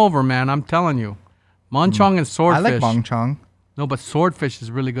you come over, man. I'm telling you, monchong and swordfish. I like mongchong. No, but swordfish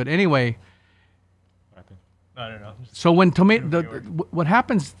is really good. Anyway, I don't know. so when what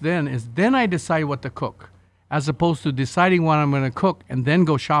happens then is then I decide what to cook, as opposed to deciding what I'm going to cook and then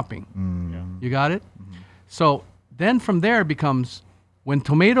go shopping. You got it? So then from there it becomes when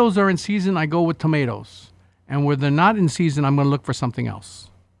tomatoes are in season, I go with tomatoes, and where they're not in season, I'm going to look for something else.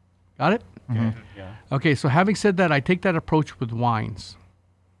 Got it? Yeah. Okay, so having said that, I take that approach with wines.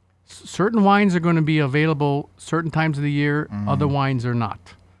 Certain wines are going to be available certain times of the year, other wines are not.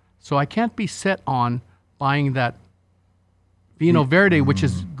 So I can't be set on buying that Vino Verde, which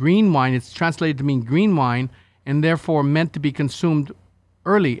is green wine. It's translated to mean green wine, and therefore meant to be consumed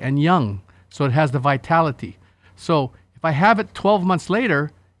early and young, so it has the vitality. So if I have it 12 months later,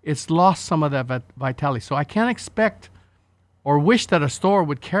 it's lost some of that vitality. So I can't expect or wish that a store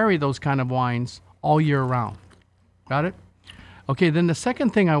would carry those kind of wines all year round. Got it? Okay, then the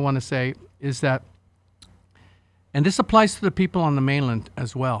second thing I want to say is that, and this applies to the people on the mainland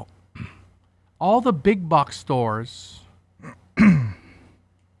as well, all the big box stores,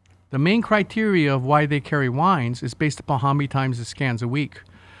 the main criteria of why they carry wines is based upon how many times it scans a week.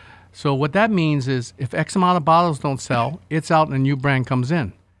 So what that means is if X amount of bottles don't sell, it's out and a new brand comes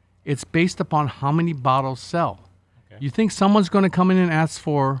in. It's based upon how many bottles sell. Okay. You think someone's going to come in and ask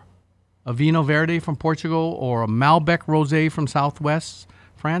for a Vino Verde from Portugal or a Malbec Rosé from Southwest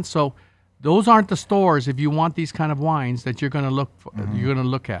France? So those aren't the stores, if you want these kind of wines, that you're going to look for, you're going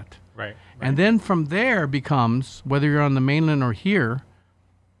to look at. Right. And then from there becomes, whether you're on the mainland or here,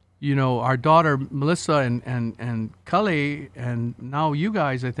 you know, our daughter Melissa and Cully, and now you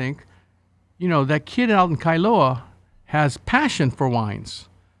guys, I think, you know, that kid out in Kailua has passion for wines.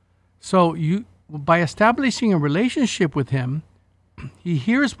 So you, by establishing a relationship with him, he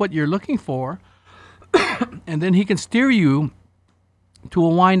hears what you're looking for, and then he can steer you to a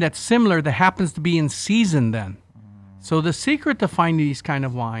wine that's similar, that happens to be in season then. So the secret to finding these kind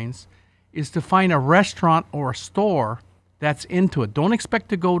of wines is to find a restaurant or a store that's into it. Don't expect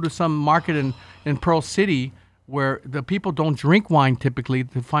to go to some market in Pearl City where the people don't drink wine typically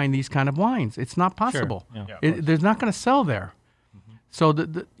to find these kind of wines. It's not possible. Sure. Yeah. They're not going to sell there. So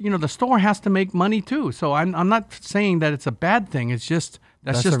the store has to make money too. So I'm not saying that it's a bad thing. It's just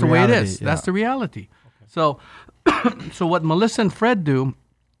that's just the way it is. Yeah. That's the reality. Okay. So so what Melissa and Fred do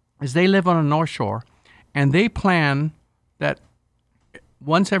is they live on the North Shore, and they plan that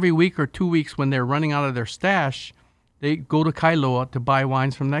once every week or 2 weeks when they're running out of their stash, they go to Kailua to buy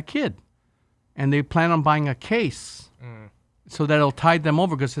wines from that kid. And they plan on buying a case so that it'll tide them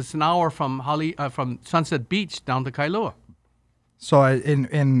over, because it's an hour from Sunset Beach down to Kailua. So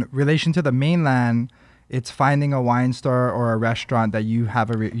in relation to the mainland, it's finding a wine store or a restaurant that you have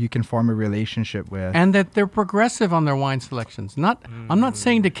you can form a relationship with, and that they're progressive on their wine selections. I'm not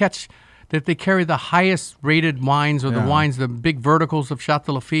saying that they carry the highest rated wines or the wines, the big verticals of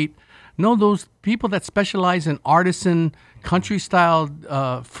Chateau Lafite. No, those people that specialize in artisan,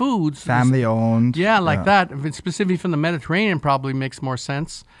 country-style foods. Family-owned. Yeah, like that. If it's specifically from the Mediterranean, probably makes more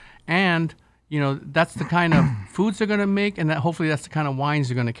sense. And, you know, that's the kind of foods they're going to make, and that hopefully that's the kind of wines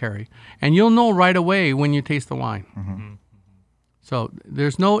they're going to carry. And you'll know right away when you taste the wine. Mm-hmm. So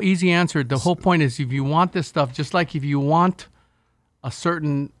there's no easy answer. The whole point is, if you want this stuff, just like if you want a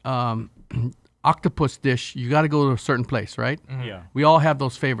certain octopus dish, you got to go to a certain place, right? Mm-hmm. Yeah. We all have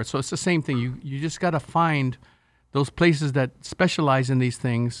those favorites. So it's the same thing. You just got to find those places that specialize in these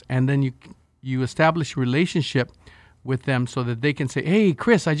things, and then you establish a relationship with them so that they can say, hey,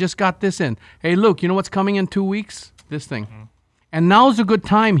 Chris, I just got this in. Hey, Luke, you know what's coming in 2 weeks? This thing. Mm-hmm. And now's a good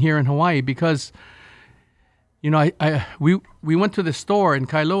time here in Hawaii because, you know, we went to the store in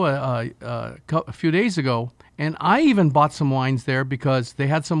Kailua a few days ago, and I even bought some wines there because they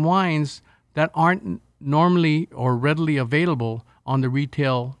had some wines that aren't normally or readily available on the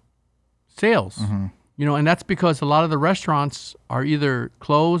retail sales. Mm-hmm. You know, and that's because a lot of the restaurants are either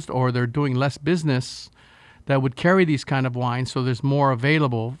closed or they're doing less business that would carry these kind of wines, so there's more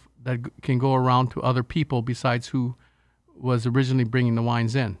available that can go around to other people besides who was originally bringing the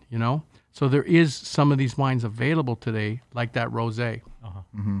wines in, you know? So there is some of these wines available today, like that rosé,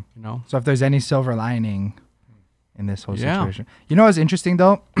 mm-hmm. you know? So if there's any silver lining in this whole situation. You know what's interesting,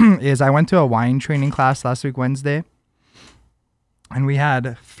 though, is I went to a wine training class last week, Wednesday, and we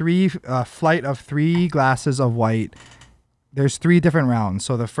had flight of 3 glasses of white. There's 3 different rounds.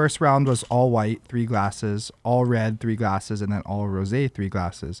 So the first round was all white, 3 glasses, all red, 3 glasses, and then all rosé, 3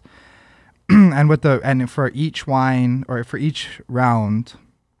 glasses. and for each wine, or for each round,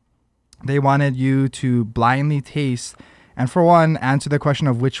 they wanted you to blindly taste, and for one, answer the question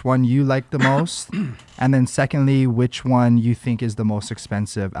of which one you like the most, and then secondly, which one you think is the most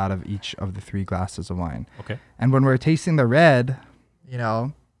expensive out of each of the 3 glasses of wine. Okay. And when we're tasting the red, you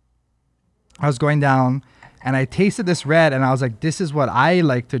know, I was going down and I tasted this red and I was like, this is what I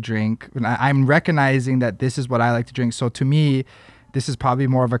like to drink. And I'm recognizing that this is what I like to drink. So to me, this is probably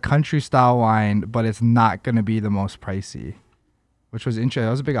more of a country style wine, but it's not going to be the most pricey, which was interesting.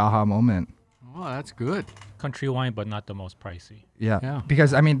 That was a big aha moment. Oh, that's good. Country wine, but not the most pricey. Yeah.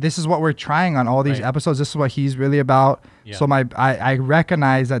 Because, I mean, this is what we're trying on all these episodes. This is what he's really about. Yeah. So I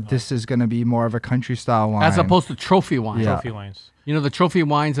recognize that this is going to be more of a country style wine. As opposed to trophy wine. Trophy wines. You know, the trophy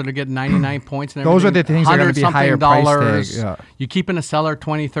wines that are getting 99 points and Those everything. are the things that are going to be higher price tag. Yeah. You keep in a cellar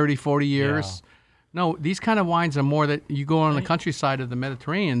 20, 30, 40 years. No, these kind of wines are more that you go on the countryside of the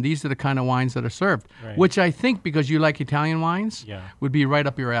Mediterranean. These are the kind of wines that are served, which I think, because you like Italian wines, would be right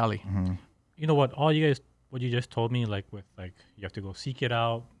up your alley. Mm-hmm. You know what? What you just told me, like with like you have to go seek it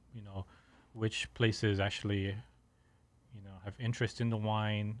out. You know, which places actually, you know, have interest in the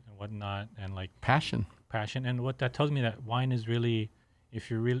wine and whatnot, and like passion. And what that tells me, that wine is really,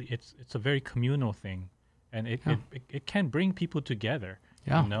 if you're really, it's a very communal thing, and it can bring people together.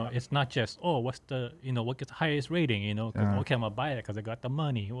 Yeah. You know, it's not just, oh, what's the, you know, what gets the highest rating, you know, okay, I'm going to buy it because I got the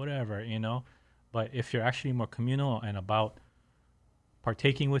money, whatever, you know. But if you're actually more communal and about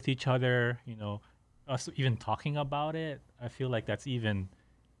partaking with each other, you know, us even talking about it, I feel like that's even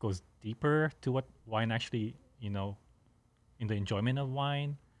goes deeper to what wine actually, you know, in the enjoyment of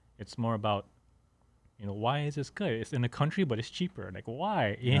wine. It's more about, you know, why is this good? It's in the country, but it's cheaper. Like,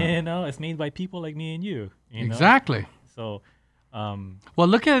 why? You know, it's made by people like me and you. Exactly. Know? So... well,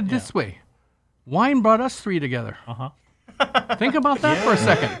 look at it this way. Wine brought us three together. Think about that for a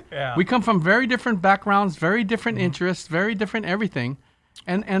second. We come from very different backgrounds, very different interests, very different everything.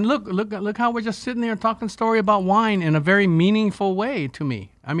 And look how we're just sitting there talking story about wine in a very meaningful way to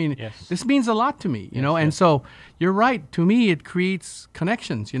me. I mean, this means a lot to me, you know. And so you're right. To me, it creates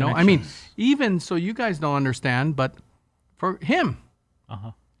connections, you know. I mean, even so you guys don't understand, but for him,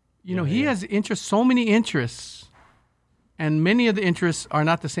 you know, he has interests, so many interests. And many of the interests are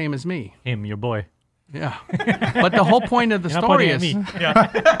not the same as me. Him, your boy. Yeah. But the whole point of the story is,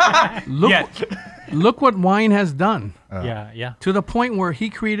 look what wine has done. To the point where he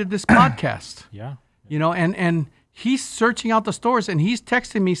created this podcast. You know, and he's searching out the stores, and he's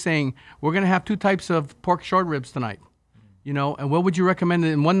texting me saying, we're going to have 2 types of pork short ribs tonight. You know, and what would you recommend?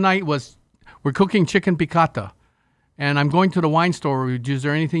 And one night was, we're cooking chicken piccata. And I'm going to the wine store. Is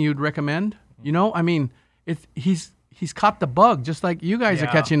there anything you'd recommend? You know, I mean, he's caught the bug, just like you guys are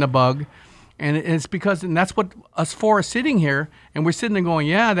catching the bug. And it's because, and that's what us four are sitting here, and we're sitting there going,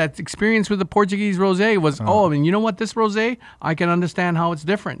 yeah, that experience with the Portuguese rosé was, and you know what, this rosé, I can understand how it's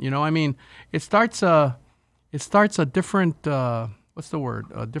different. You know, I mean, it starts a different, what's the word,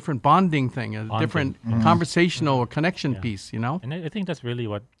 a different bonding thing, different conversational or connection piece, you know? And I think that's really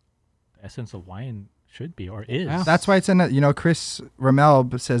what the essence of wine should be, or is. Yeah. That's why it's in a, you know, Chris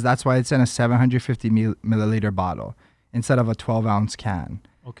Ramel says that's why it's in a 750 milliliter bottle instead of a 12-ounce can.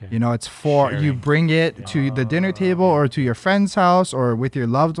 Okay. You know, it's for, you bring it to the dinner table or to your friend's house or with your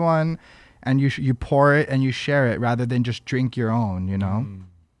loved one, and you pour it and you share it rather than just drink your own, you know?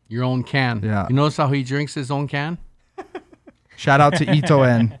 Your own can. Yeah. You notice how he drinks his own can? Shout out to Ito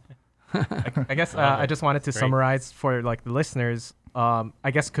N. I guess I just wanted to summarize for like the listeners.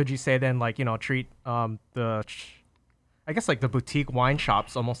 I guess could you say then, like, you know, treat I guess like the boutique wine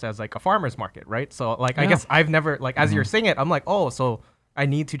shops almost as like a farmer's market, right? So like I guess I've never, like, as you're saying it, I'm like, oh, so I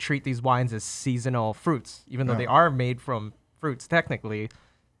need to treat these wines as seasonal fruits, even though they are made from fruits technically,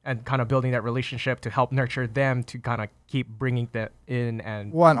 and kind of building that relationship to help nurture them to kind of keep bringing that in.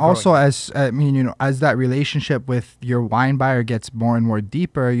 And well, and also as, I mean, you know, as that relationship with your wine buyer gets more and more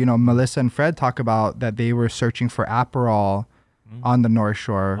deeper, you know, Melissa and Fred talk about that they were searching for Aperol on the North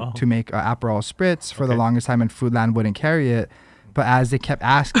Shore to make Aperol Spritz for the longest time, and Foodland wouldn't carry it. But as they kept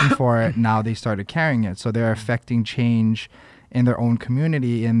asking for it, now they started carrying it. So they're affecting change in their own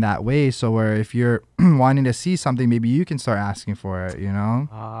community in that way. So where if you're wanting to see something, maybe you can start asking for it, you know?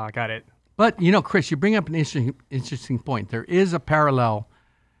 Got it. But, you know, Chris, you bring up an interesting point. There is a parallel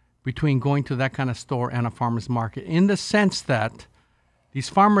between going to that kind of store and a farmer's market, in the sense that these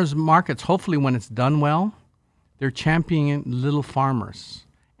farmers markets, hopefully when it's done well, they're championing little farmers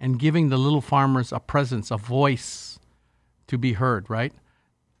and giving the little farmers a presence, a voice to be heard, right?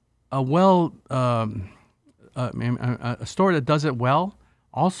 A store that does it well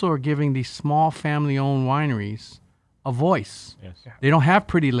also are giving these small family-owned wineries a voice. Yes. They don't have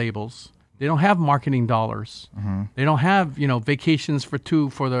pretty labels. They don't have marketing dollars. They don't have, you know, vacations for two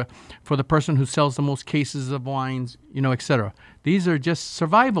for the person who sells the most cases of wines, you know, etc. These are just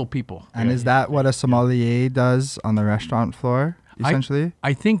survival people. And is that what a sommelier does on the restaurant floor, essentially?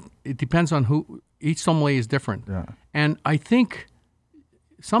 I think it depends on who. Each sommelier is different. Yeah. And I think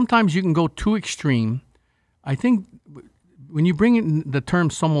sometimes you can go too extreme. I think when you bring in the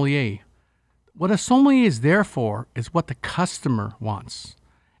term sommelier, what a sommelier is there for is what the customer wants.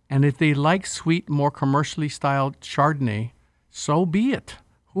 And if they like sweet, more commercially styled Chardonnay, so be it.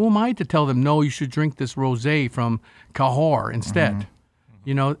 Who am I to tell them, no, you should drink this rosé from Cahors instead?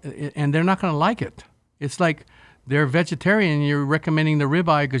 You know, and they're not going to like it. It's like they're vegetarian and you're recommending the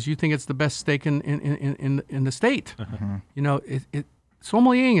ribeye because you think it's the best steak in the state. You know,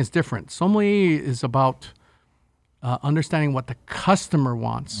 sommelier is different. Sommelier is about understanding what the customer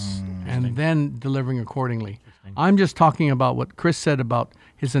wants and then delivering accordingly. I'm just talking about what Chris said about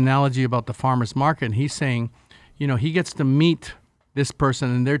his analogy about the farmer's market. And he's saying, you know, he gets to meet this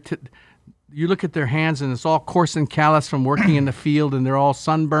person and you look at their hands and it's all coarse and callous from working in the field and they're all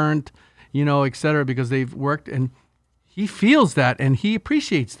sunburned, you know, et cetera, because they've worked, and he feels that and he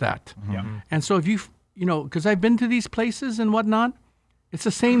appreciates that. And so if you know, because I've been to these places and whatnot, it's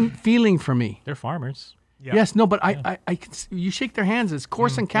the same feeling for me. They're farmers. Yes, no, but I can, you shake their hands, it's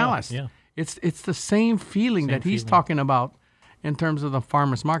coarse and callous. It's the same feeling that he's talking about in terms of the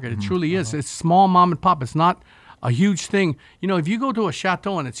farmer's market. It truly is. It's small mom and pop. It's not a huge thing. You know, if you go to a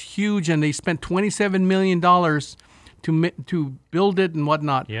Chateau and it's huge and they spent $27 million to build it and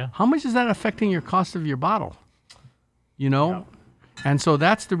whatnot, how much is that affecting your cost of your bottle? You know? And so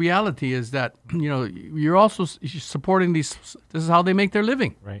that's the reality, is that, you know, you're also supporting these. This is how they make their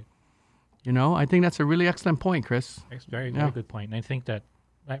living. Right. You know, I think that's a really excellent point, Chris. Very good point. And I think that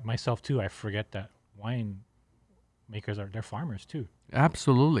myself too, I forget that wine makers they're farmers too.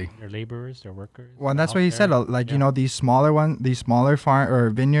 Absolutely. They're laborers, they're workers. Well, and that's what he said. Like, you know, these smaller farm or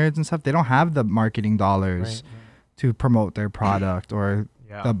vineyards and stuff, they don't have the marketing dollars to promote their product or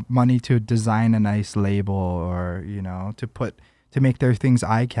the money to design a nice label or, you know, to make their things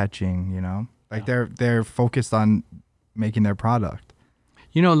eye-catching, you know? Like they're focused on making their product.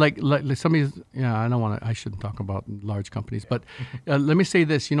 You know, like somebody's, I shouldn't talk about large companies, but let me say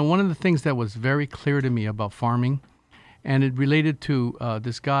this. You know, one of the things that was very clear to me about farming, and it related to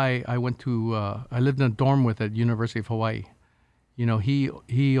this guy I lived in a dorm with at University of Hawaii. You know,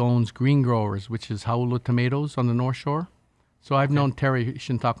 he owns Green Growers, which is Haulu tomatoes on the North Shore. So I've known Terry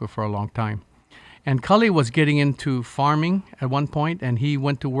Shintaku for a long time. And Cully was getting into farming at one point, and he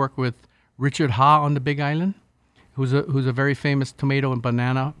went to work with Richard Ha on the Big Island, who's a very famous tomato and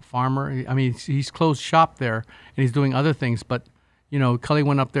banana farmer. I mean, he's closed shop there, and he's doing other things. But, you know, Cully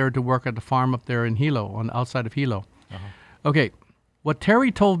went up there to work at the farm up there in Hilo, outside of Hilo. Okay, what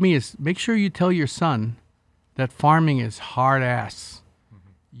Terry told me is, make sure you tell your son that farming is hard ass.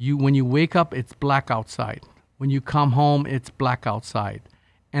 When you wake up, it's black outside. When you come home, it's black outside.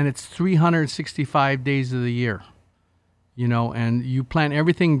 And it's 365 days of the year, you know, and you plan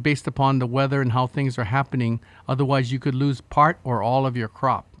everything based upon the weather and how things are happening. Otherwise, you could lose part or all of your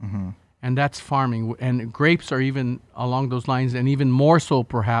crop. And that's farming. And grapes are even along those lines, and even more so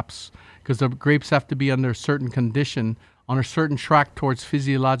perhaps, because the grapes have to be under a certain condition, on a certain track towards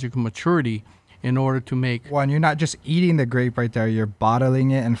physiological maturity in order to make... Well, and you're not just eating the grape right there, you're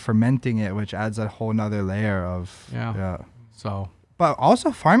bottling it and fermenting it, which adds a whole nother layer of... So... But also,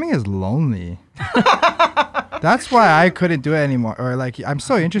 farming is lonely. That's why I couldn't do it anymore. Or like, I'm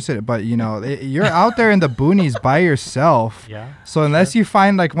so interested, but you know, you're out there in the boonies by yourself. So unless you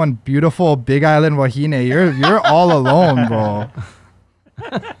find like one beautiful Big Island Wahine, you're all alone, bro.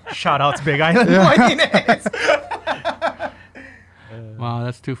 Shout out to Big Island Wahines. Wow,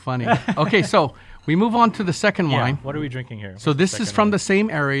 that's too funny. Okay, so we move on to the second wine. What are we drinking here? So this is from the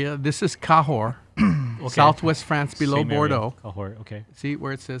same area. This is Cahors. Southwest France, below Same Bordeaux. Cahors, okay. See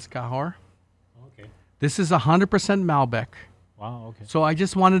where it says Cahors? Okay. This is 100% Malbec. Wow, okay. So I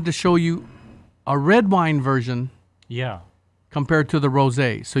just wanted to show you a red wine version compared to the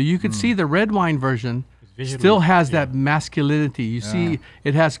rosé. So you could see the red wine version still has that masculinity. You see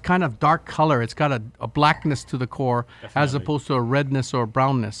it has kind of dark color. It's got a blackness to the core as opposed to a redness or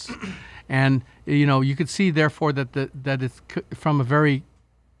brownness. And, you know, you could see, therefore, that it's from a very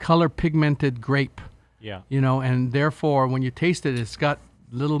color pigmented grape, you know, and therefore when you taste it, it's got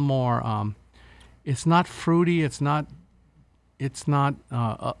a little more, it's not fruity, it's not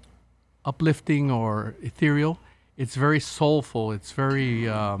uplifting or ethereal. It's very soulful, it's very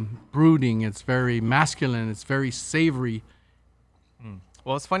brooding, it's very masculine, it's very savory.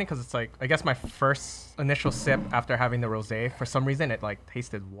 Well, it's funny because it's like, I guess my first initial sip after having the rosé, for some reason it like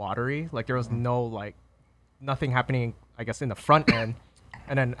tasted watery, like there was nothing happening, I guess, in the front end.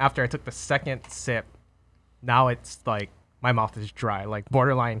 And then after I took the second sip, now it's like my mouth is dry, like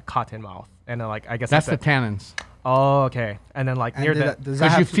borderline cotton mouth. And then like I guess that's the tannins. Oh, okay. And then like near the,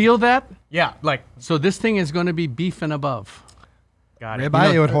 because you feel that? Yeah, like so this thing is going to be beef and above. Got it. Ribeye,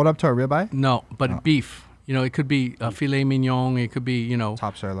 You know, it would hold up to a ribeye? No, but beef. You know, it could be filet mignon. It could be, you know,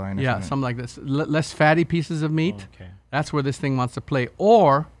 top sirloin. Yeah, something like this. Less fatty pieces of meat. Okay. That's where this thing wants to play.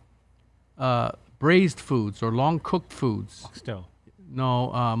 Or braised foods or long cooked foods. Still.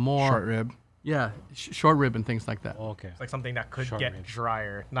 No, more short rib. Yeah, short rib and things like that. Okay. It's like something that could Short get rib.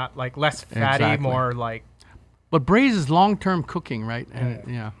 drier, not like less fatty, more like But braise is long-term cooking, right? And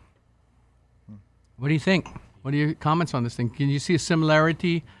yeah. What do you think? What are your comments on this thing? Can you see a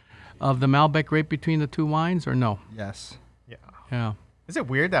similarity of the Malbec grape between the two wines, or no? Yes. Yeah. Yeah. Is it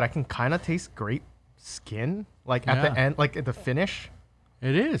weird that I can kind of taste grape skin, like at the end, like at the finish?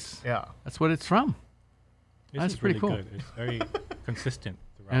 It is. Yeah. That's what it's from. This That's is pretty really cool. Good. It's very consistent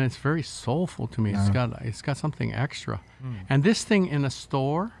throughout. And it's very soulful to me. It's got something extra. Mm. And this thing in a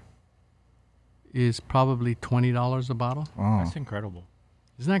store is probably $20 a bottle. Wow. That's incredible.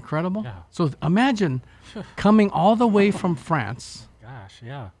 Isn't that incredible? Yeah. So imagine coming all the way from France, Gosh,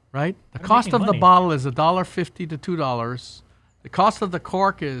 yeah. right? The They're cost making of the money. bottle is $1.50 to $2. The cost of the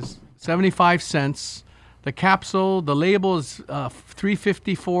cork is 75 cents. The capsule, the label is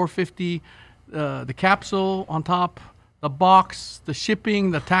 $3.50, $4.50. The capsule on top, the box, the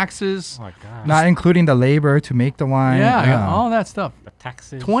shipping, the taxes. Oh my God. Not including the labor to make the wine. Yeah, all that stuff. The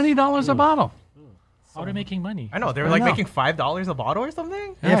taxes. $20 a bottle. How are they making money? I know they were I like know. making $5 a bottle or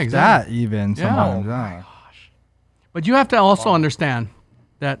something. Yeah, If exactly. that even Yeah. sometimes. Yeah. But you have to also understand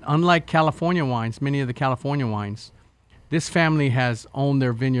that unlike California wines, many of the California wines, this family has owned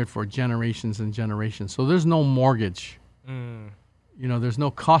their vineyard for generations and generations. So there's no mortgage. You know, there's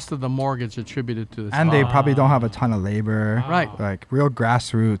no cost of the mortgage attributed to this. And they probably don't have a ton of labor. Right. Like real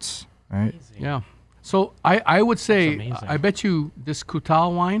grassroots, right? Amazing. Yeah. So I would say, amazing. I bet you this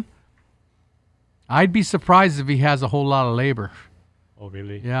Coutale wine, I'd be surprised if he has a whole lot of labor. Oh,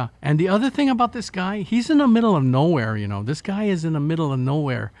 really? Yeah. And the other thing about this guy, he's in the middle of nowhere, you know. This guy is in the middle of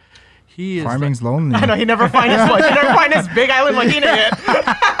nowhere. He is Farming's lonely. I know he never find his he never find his big island Wahine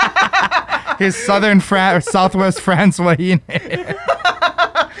yet. His southern France, southwest France wahine.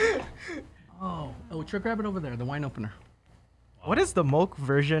 Oh, grab it over there, the wine opener. What is the moke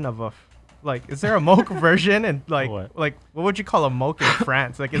version of a like? Is there a moke version and like What? what would you call a moke in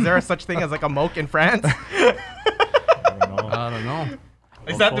France? Like, is there a such thing as like a moke in France? I don't know. I don't know.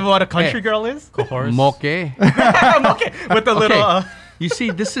 Is that what a country Hey. girl is? Cahors. Moke. Okay, with the little. Okay. You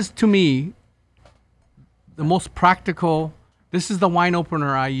see, this is to me the most practical. This is the wine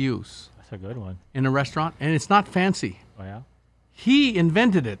opener I use That's a good one. in a restaurant, and it's not fancy. Oh, yeah? He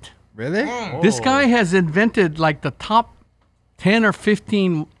invented it. Really? This guy has invented like the top 10 or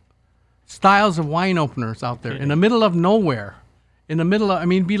 15 styles of wine openers out there in the middle of nowhere. In the middle of, I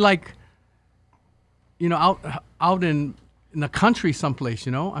mean, be like, you know, out in the country someplace,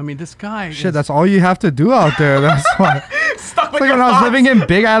 you know? I mean, this guy. Shit, that's all you have to do out there. That's why. Stuck with It's like your when I was thoughts. living in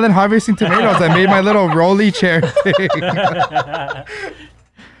Big Island harvesting tomatoes, I made my little rolly chair thing.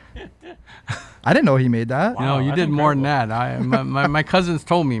 I didn't know he made that. You know, you that's did more than incredible. that. My cousins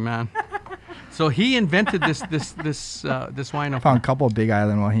told me, man. So he invented this wine I opener. found a couple Big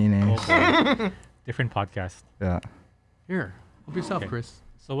Island wahines. Oh, different podcast. Yeah. Here, help yourself, Okay. Chris.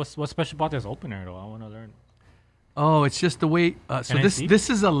 So what's special about this opener, though? I want to learn. Oh, it's just the way. So Can I this see? this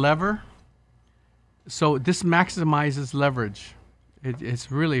is a lever. So this maximizes leverage.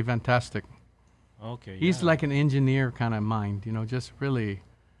 It's really fantastic. Okay. He's yeah. like an engineer kind of mind, you know, just really.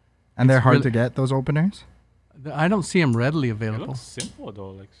 And they're It's hard really- to get, those openers? I don't see him readily It available. looks simple,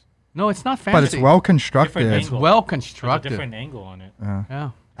 though. Like, No, it's not fancy. But it's well constructed. Different It's angle. well there's a constructed. different angle on it. Yeah,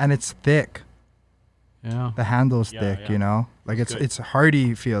 And it's thick. yeah. The handle's Yeah, thick, yeah. you know? Like That's it's good.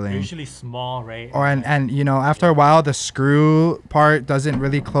 hearty feeling. Usually small, right? Or and you know, after a while the screw part doesn't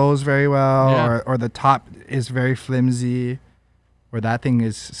really close very well, Yeah. or the top is very flimsy. Or that thing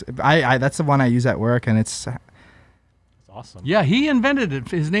is I that's the one I use at work, and it's It's awesome. Yeah, he invented it.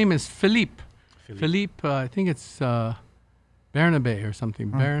 His name is Philippe. Philippe, I think it's Bernabe or something.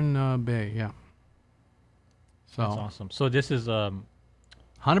 Bernabe, yeah. That's So, awesome. So this is 100%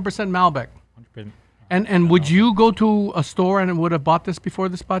 Malbec. 100%. And would you go to a store and would have bought this before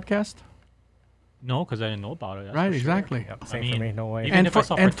this podcast? No, because I didn't know about it. that's Right, for sure. exactly. Yep, I same mean, for me. No way. even if I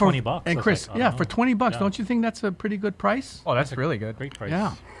saw for 20 bucks. And I was Chris, like, I yeah, don't for know. 20 bucks, Yeah. don't you think that's a pretty good price? Oh, that's really good. Great price.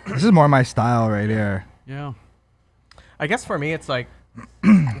 Yeah, this is more my style right here. yeah. I guess for me, it's like,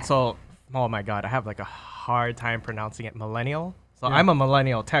 so, oh my God, I have like a hard time pronouncing it millennial. So Yeah. I'm a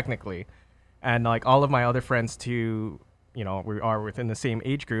millennial technically. And like all of my other friends too, you know, we are within the same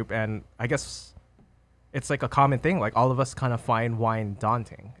age group. And I guess it's like a common thing. Like all of us kind of find wine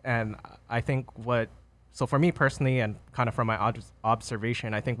daunting. And I think so for me personally, and kind of from my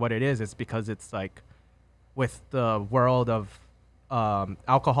observation, I think what it is because it's like with the world of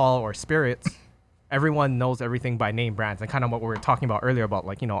alcohol or spirits, everyone knows everything by name brands, and kind of what we were talking about earlier about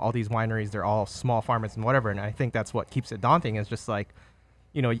like, you know, all these wineries, they're all small farmers and whatever. And I think that's what keeps it daunting is just like,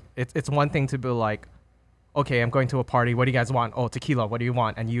 you know, it's one thing to be like, okay, I'm going to a party. What do you guys want? Oh, tequila. What do you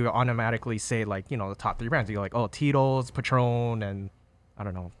want? And you automatically say like, you know, the top 3 brands. You're like, oh, Tito's, Patron, and I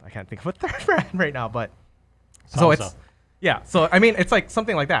don't know. I can't think of a third brand right now, but So it's so I mean, it's like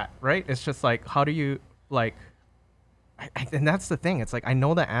something like that, right? It's just like, how do you like, and that's the thing. It's like, I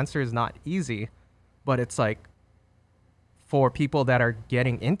know the answer is not easy, but it's like, for people that are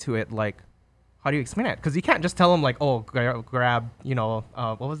getting into it, like, how do you explain it? Because you can't just tell them like, oh, grab, you know,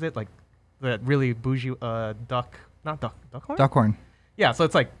 what was it, like the really bougie duck horn? Duck horn. Yeah, so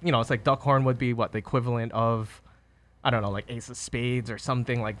it's like, you know, it's like duck horn would be what the equivalent of, I don't know, like ace of spades or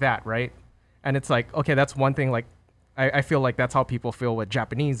something like that, right? And it's like, okay, that's one thing. Like, I feel like that's how people feel with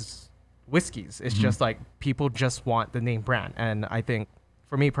Japanese whiskeys. It's just like people just want the name brand, and I think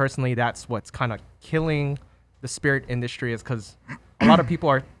for me personally, that's what's kind of killing the spirit industry, is because a lot of people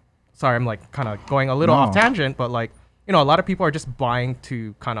are, sorry, I'm like kind of going a little off tangent, but like, you know, a lot of people are just buying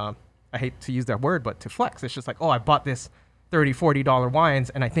to kind of, I hate to use that word, but to flex. It's just like, oh, I bought this $30, $40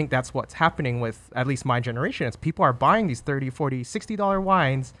 wines. And I think that's what's happening with at least my generation. It's people are buying these $30, $40, $60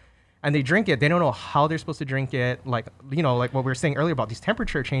 wines and they drink it. They don't know how they're supposed to drink it. Like, you know, like what we were saying earlier about these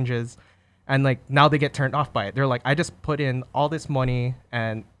temperature changes. And like now they get turned off by it. They're like, I just put in all this money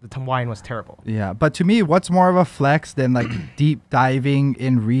and the wine was terrible. Yeah. But to me, what's more of a flex than like deep diving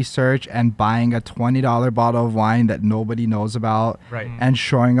in research and buying a $20 bottle of wine that nobody knows about, right? And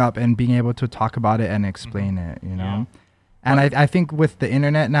showing up and being able to talk about it and explain it, you know? Yeah. And I think with the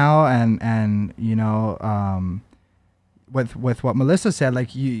internet now and you know, with what Melissa said, like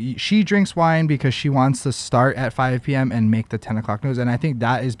she drinks wine because she wants to start at 5 p.m. and make the 10 o'clock news. And I think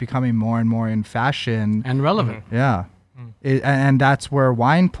that is becoming more and more in fashion. And relevant. Yeah. And that's where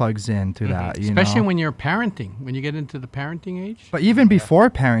wine plugs into that, you especially know? when you're parenting, when you get into the parenting age. But even before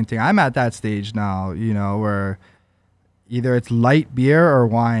parenting, I'm at that stage now, you know, where either it's light beer or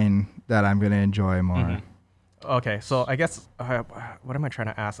wine that I'm going to enjoy more. Okay, so I guess, what am I trying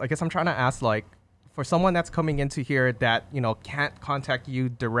to ask? I guess I'm trying to ask, like, for someone that's coming into here that, you know, can't contact you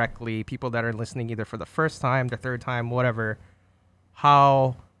directly, people that are listening either for the first time, the third time, whatever,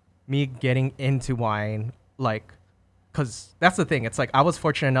 how me getting into wine, like, because that's the thing. It's like I was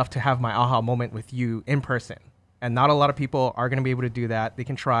fortunate enough to have my aha moment with you in person. And not a lot of people are going to be able to do that. They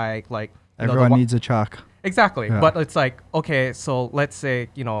can try, like... Everyone needs a chalk. Exactly. Yeah. But it's like, okay, so let's say,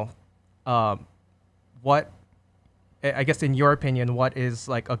 you know, what... I guess in your opinion, what is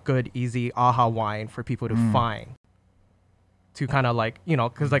like a good, easy aha wine for people to find to kind of like, you know,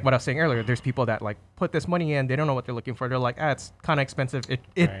 because like what I was saying earlier, there's people that like put this money in, they don't know what they're looking for. They're like, it's kind of expensive.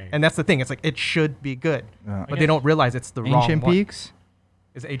 And that's the thing. It's like, it should be good, but they don't realize it's the wrong one. Ancient Peaks?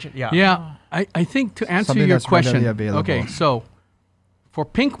 Is Ancient, yeah. Yeah, I think to answer your question, okay, so for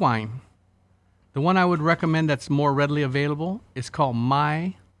pink wine, the one I would recommend that's more readily available is called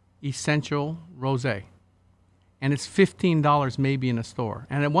My Essential Rosé. And it's $15 maybe in a store.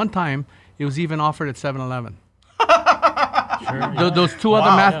 And at one time, it was even offered at 7-Eleven. Sure, those two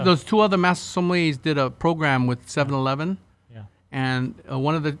other master sommeliers did a program with 7-Eleven. Yeah. And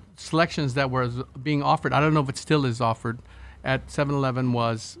one of the selections that was being offered, I don't know if it still is offered, at 7-Eleven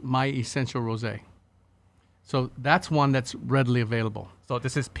was My Essential Rosé. So that's one that's readily available. So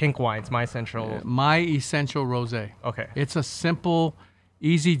this is pink wines, My Essential... My Essential Rosé. Okay. It's a simple...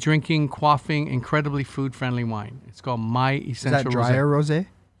 easy drinking, quaffing, incredibly food-friendly wine. It's called My Essential Rosé. Is that drier rosé?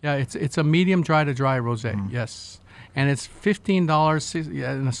 Yeah, it's a medium dry to dry rosé. Yes, and it's $15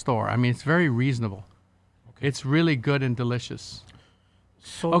 in a store. I mean, it's very reasonable. Okay. It's really good and delicious.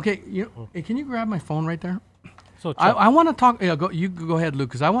 So okay, can you grab my phone right there? So I want to talk. Yeah, you go ahead, Luke,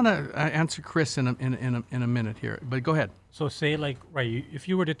 because I want to answer Chris in a minute here. But go ahead. So say like if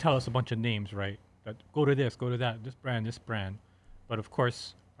you were to tell us a bunch of names, right? That go to this, go to that, this brand. But of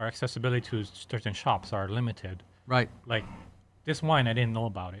course, our accessibility to certain shops are limited. Right. Like this wine, I didn't know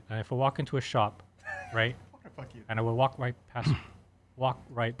about it. And if I walk into a shop, right, and I would walk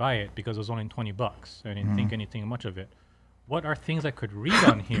right by it because it was only $20. I didn't think anything much of it. What are things I could read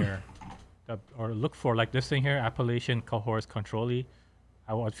on here or look for? Like this thing here, Appellation Cahors Contrôlé.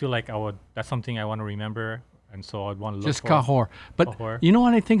 I would feel like that's something I want to remember. And so I'd want to look just for. Just Cahors. But Cahors. You know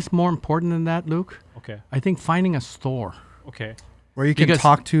what I think is more important than that, Luke? Okay. I think finding a store. Okay. Where you can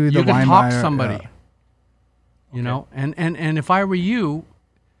talk to the wine buyer. You can talk to somebody. You know, and if I were you,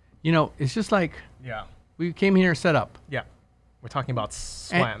 you know, it's just like we came here set up. Yeah. We're talking about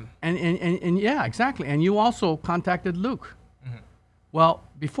SWAM. And yeah, exactly. And you also contacted Luke. Mm-hmm. Well,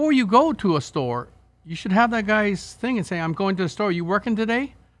 before you go to a store, you should have that guy's thing and say, I'm going to the store. Are you working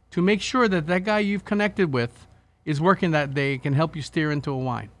today? To make sure that guy you've connected with is working that day, can help you steer into a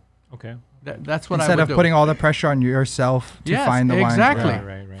wine. Okay. That's what I would do. Instead of putting all the pressure on yourself to find the wine. Exactly.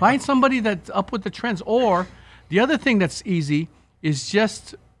 Right. Find somebody that's up with the trends. Or the other thing that's easy is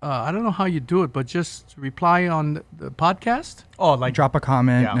just, I don't know how you do it, but just reply on the podcast. Oh, like drop a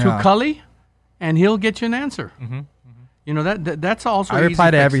comment to Cully and he'll get you an answer. You know that's also. I easy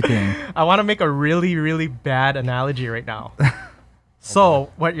reply to fix. everything. I want to make a really, really bad analogy right now.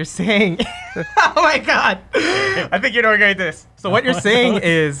 So what you're saying, oh my God, I think you know where we're going with this. So what you're saying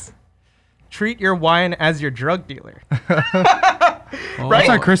is treat your wine as your drug dealer. That's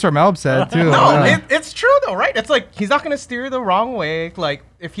what Chris Romel said too. No, it's true though, right? It's like he's not gonna steer you the wrong way. Like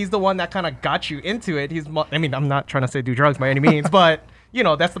if he's the one that kind of got you into it, I mean, I'm not trying to say do drugs by any means, but you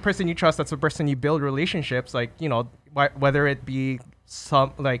know, that's the person you trust. That's the person you build relationships. Like you know, whether it be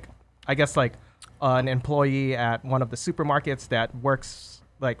some like, I guess like an employee at one of the supermarkets that works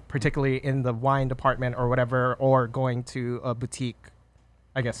like particularly in the wine department or whatever, or going to a boutique,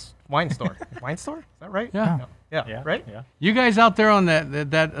 I guess wine store. Wine store? Is that right? Yeah. No. Yeah. Right? Yeah. You guys out there on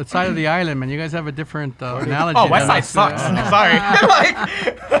that side of the island, man, you guys have a different analogy. Oh, West Side sucks. Sorry. Like,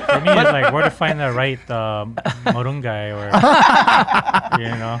 For me, it's like where to find the right marungai or, you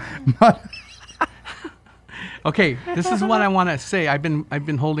know. Okay, this is what I want to say. I've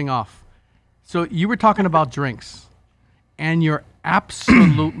been holding off. So you were talking about drinks, and you're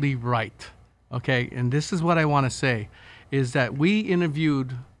absolutely right. Okay, and this is what I want to say, is that we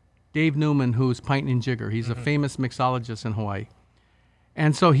interviewed Dave Newman, who's Pint and Jigger. He's a famous mixologist in Hawaii.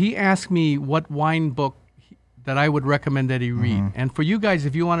 And so he asked me what wine book that I would recommend that he read. And for you guys,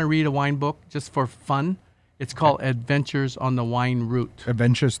 if you want to read a wine book just for fun, it's called Adventures on the Wine Route.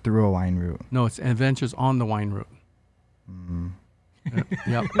 Adventures through a wine route. No, it's Adventures on the Wine Route.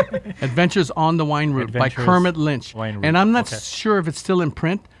 Yep. Adventures on the Wine Route by Adventures Kermit Lynch. Wine Route. And I'm not Okay. sure if it's still in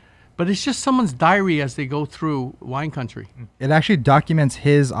print, but it's just someone's diary as they go through wine country. It actually documents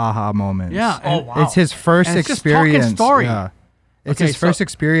his aha moments. Yeah. oh and- wow. It's his first And it's just talking experience. story. Yeah. It's Okay, his first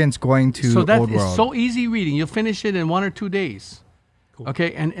experience going to so that Old is World. so easy reading. You'll finish it in 1 or 2 days. Cool.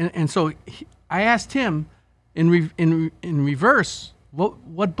 Okay, and so I asked him in reverse,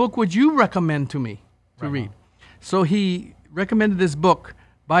 what book would you recommend to me to read? So he recommended this book,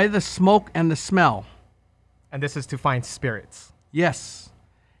 By the Smoke and the Smell. And this is to find spirits. Yes,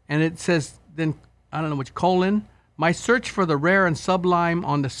 and it says then I don't know which colon. My search for the rare and sublime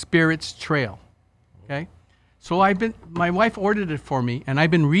on the spirits trail. Okay. So my wife ordered it for me, and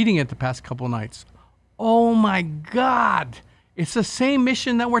I've been reading it the past couple nights. Oh my God. It's the same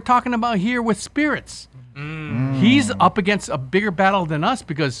mission that we're talking about here with spirits. He's up against a bigger battle than us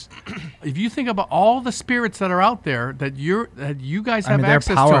because if you think about all the spirits that are out there that you guys have they're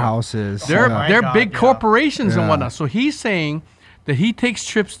access powerhouses. to, my they're God, big yeah. corporations and Yeah. whatnot. So he's saying that he takes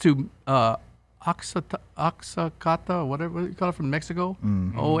trips to Oaxaca, whatever you call it, from Mexico,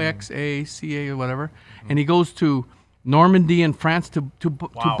 Oxaca or whatever, and he goes to Normandy in France to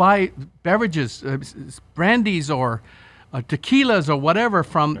buy beverages, brandies or tequilas or whatever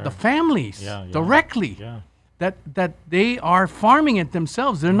from the families directly. Yeah. That they are farming it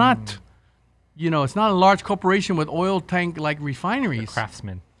themselves. They're not, it's not a large corporation with oil tank like refineries.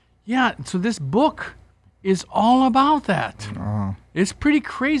 Craftsman. Yeah, so this book is all about that. Oh. It's pretty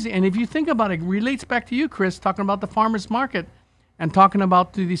crazy. And if you think about it, it relates back to you, Chris, talking about the farmer's market and talking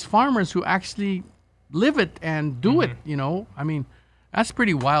about these farmers who actually live it and do it, I mean, that's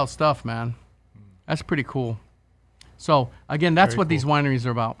pretty wild stuff, man. That's pretty cool. So, again, that's Very what these cool. wineries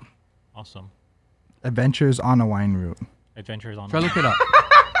are about. Awesome. Adventures on a wine route. Adventures on. Try to look it up.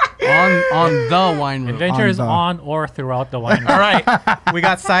 on the wine route. Adventures On the- on or throughout the wine. All right. We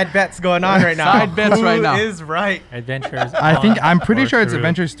got side bets going on right now. Side bets right now. Who is right? Adventures. I'm pretty or sure it's through,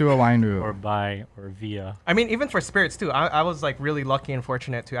 Adventures through a wine route. or by or via. I mean, even for spirits too. I was like really lucky and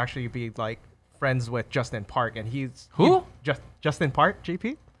fortunate to actually be like friends with Justin Park, and he's Who? Justin Park,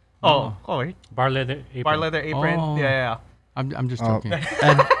 JP. Oh, wait. Bar leather apron. Bar leather apron. Oh. Yeah. I'm just Oh. joking.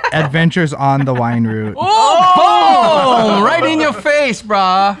 Adventures on the wine route. Oh, right in your face,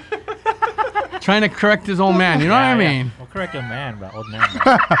 brah. Trying to correct his old man. You know what I mean? Well, correct a man, but old man.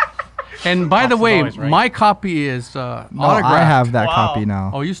 bro. And by the Fox is way, always right. my copy is No, autographed. I have that Wow. copy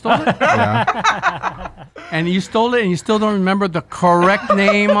now. Oh, you stole it? Yeah. And you stole it and you still don't remember the correct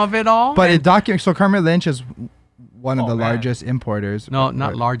name of it all? But it documents. So Kermit Lynch is one of Oh, the man. largest importers. No,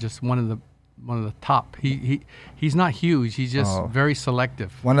 not largest. One of the top. He's not huge. He's just Oh. very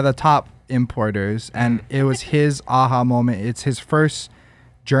selective. One of the top importers, and it was his aha moment. It's his first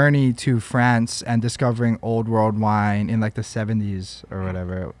journey to France and discovering old world wine in like the 70s or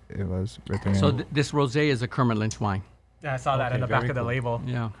whatever it was. written So in. this rosé is a Kermit Lynch wine. Yeah, I saw that Okay, in the back very of the cool. label.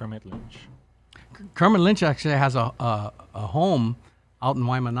 Yeah. Kermit Lynch. Kermit Lynch actually has a home out in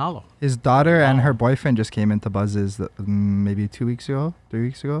Waimanalo. His daughter and Wow. her boyfriend just came into Buzz's maybe 2 weeks ago, 3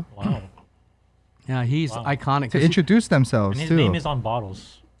 weeks ago, Wow. Yeah, he's Wow. iconic. to introduce themselves And his too. name is on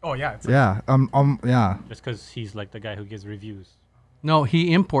bottles. Oh yeah. It's yeah, yeah. Just because he's like the guy who gives reviews. No,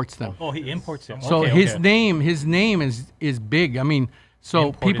 he imports them. Oh, he imports it. So Okay, his okay. name is big. I mean, so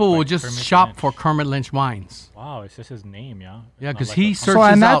Imported people by will just Kermit shop Lynch. for Kermit Lynch wines. Wow, it's just his name, yeah. Yeah, Not because like he a- searches So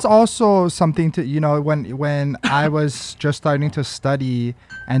and that's out. also something to when I was just starting to study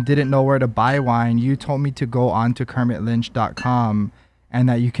and didn't know where to buy wine, you told me to go on to KermitLynch.com and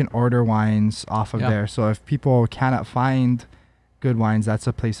that you can order wines off of Yeah. there. So if people cannot find good wines, that's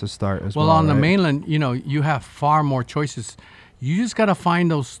a place to start as well. Well, on the right? mainland, you have far more choices. You just got to find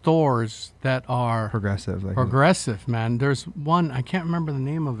those stores that are progressive, like progressive, man. There's one, I can't remember the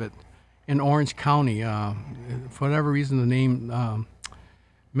name of it, in Orange County. For whatever reason, the name,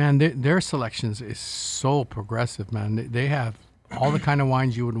 man, their selections is so progressive, man. They have all the kind of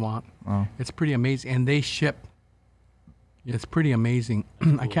wines you would want. Wow. It's pretty amazing. And they ship. It's pretty amazing.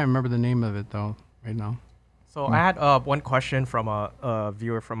 I can't remember the name of it, though, right now. So I had one question from a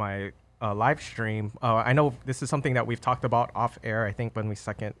viewer from my live stream. I know this is something that we've talked about off air, I think, when we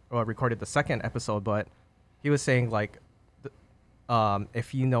recorded the second episode, but he was saying, like,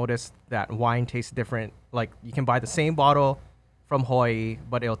 if you notice that wine tastes different, like, you can buy the same bottle from Hawaii,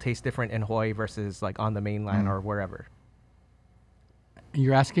 but it'll taste different in Hawaii versus, like, on the mainland or wherever.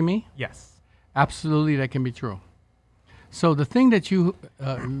 You're asking me? Yes. Absolutely, that can be true. So the thing that you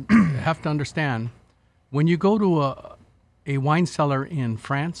have to understand, when you go to a wine cellar in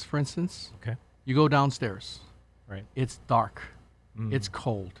France, for instance, Okay. you go downstairs. Right. It's dark. It's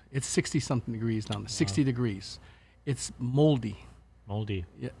cold. It's 60-something degrees down there, 60 degrees. It's moldy. Moldy.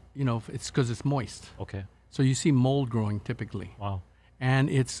 Yeah, it's because it's moist. Okay. So you see mold growing typically. Wow. And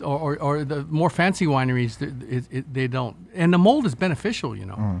it's, or the more fancy wineries, they don't. And the mold is beneficial,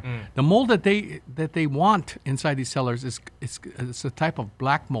 The mold that they want inside these cellars it's a type of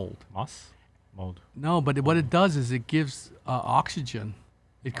black mold. Moss? Mold. No, but what it does is it gives oxygen.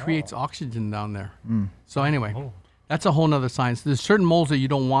 It creates oxygen down there. So anyway, Oh. that's a whole nother science. There's certain molds that you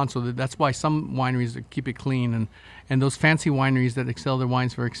don't want, so that's why some wineries keep it clean, and those fancy wineries that sell their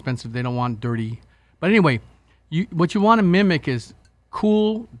wines for expensive, they don't want dirty. But anyway, what you want to mimic is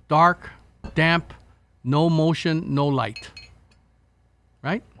cool, dark, damp, no motion, no light.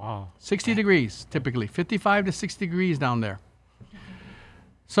 Right? Wow. 60 degrees, typically. 55 to 60 degrees down there.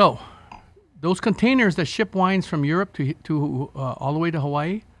 So, those containers that ship wines from Europe to all the way to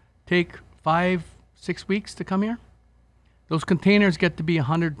Hawaii take 5-6 weeks to come here. Those containers get to be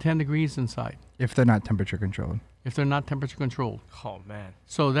 110 degrees inside if they're not temperature controlled. if they're not temperature controlled. Oh, man.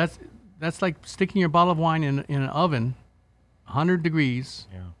 So that's like sticking your bottle of wine in an oven, 100 degrees.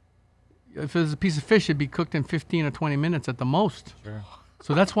 Yeah. If it was a piece of fish, it'd be cooked in 15 or 20 minutes at the most. Sure.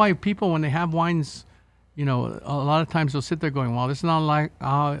 So that's why people, when they have wines, a lot of times they'll sit there going, well, this is not like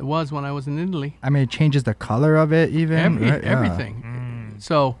how it was when I was in Italy. I mean, it changes the color of it even. right? Yeah. Everything.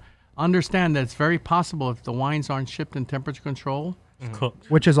 So understand that it's very possible if the wines aren't shipped in temperature control. Cooked.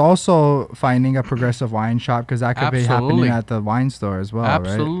 Which is also finding a progressive wine shop because that could be Absolutely. happening at the wine store as well, right?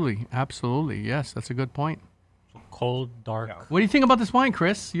 Absolutely. Absolutely. Yes, that's a good point. Cold, dark. Yeah. What do you think about this wine,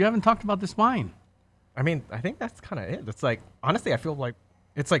 Chris? You haven't talked about this wine. I mean, I think that's kind of it. It's like, honestly, I feel like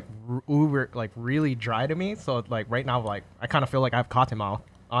it's like uber, like really dry to me. So like right now, like I kind of feel like I have cotton mouth,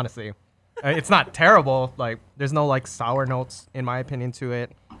 honestly. It's not terrible. Like there's no like sour notes in my opinion to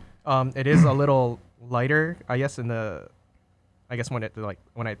it. It is a little lighter, I guess, when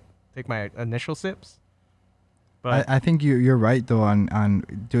I take my initial sips. But I think you're right though on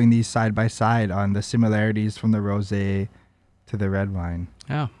doing these side by side on the similarities from the rosé to the red wine.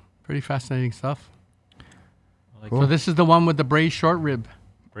 Yeah, pretty fascinating stuff. Like Cool. So this is the one with the braised short rib.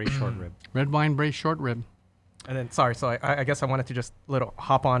 braised short rib. Red wine braised short rib. And then, sorry, so I guess I wanted to just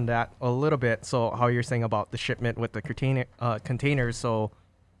hop on that a little bit. So how you're saying about the shipment with the containers. So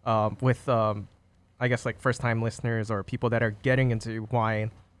I guess like first time listeners or people that are getting into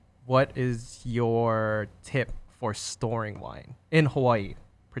wine, what is your tip for storing wine in Hawaii,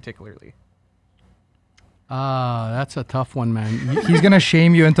 particularly? That's a tough one, man. He's gonna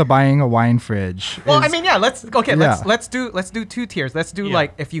shame you into buying a wine fridge. Well, Is- I mean, yeah. Let's do 2 tiers. Let's do Yeah.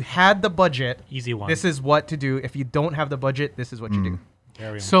 like if you had the budget, Easy one. this is what to do. If you don't have the budget, this is what you do.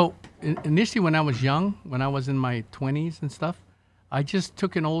 Very So initially, when I was young, when I was in my 20s and stuff, I just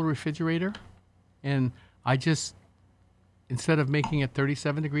took an old refrigerator, and I just, instead of making it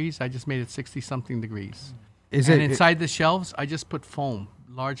 37 degrees, I just made it 60-something degrees. is And it inside the shelves, I just put foam,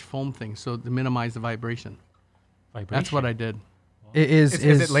 large foam things, so to minimize the vibration. That's what I did. is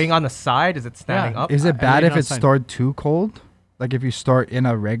Is it laying on the side? Is it standing Yeah. up? Is I it bad laid if it's outside. stored too cold? Like if you store it in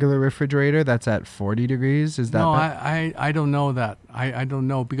a regular refrigerator that's at 40 degrees, is that No, bad? I don't know that. I don't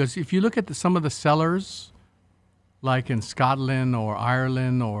know, because if you look at some of the cellars, like in Scotland or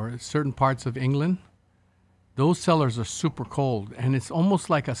Ireland or certain parts of England, those cellars are super cold, and it's almost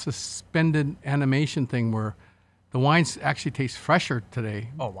like a suspended animation thing where the wines actually taste fresher today.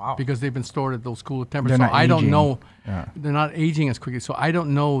 Oh, wow. Because they've been stored at those cooler temperatures. They're So not I don't aging. know. Yeah. They're not aging as quickly. So I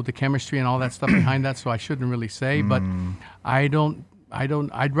don't know the chemistry and all that stuff behind that. So I shouldn't really say. But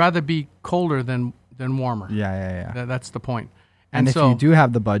I'd rather be colder than warmer. Yeah. That's the point. And if so, you do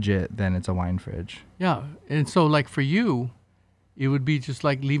have the budget, then it's a wine fridge. Yeah. And so, like, for you, it would be just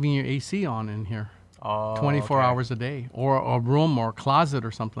like leaving your AC on in here. Oh, 24 okay. hours a day, or a room or a closet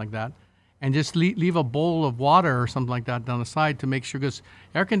or something like that. And just leave a bowl of water or something like that down the side to make sure, because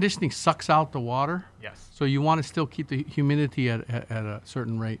air conditioning sucks out the water. Yes. So you want to still keep the humidity at a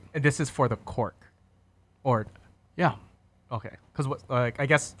certain rate. And this is for the cork, or Yeah. okay, because I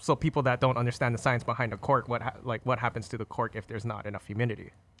guess so. People that don't understand the science behind a cork, what happens to the cork if there's not enough humidity?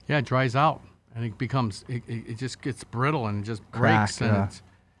 Yeah, it dries out and it becomes, it just gets brittle and it just Crack, breaks. And yeah. it's,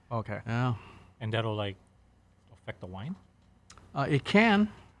 Okay. yeah. And that'll like affect the wine. It can.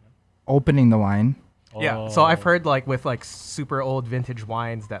 Opening the wine. Yeah. So I've Oh. heard like with like super old vintage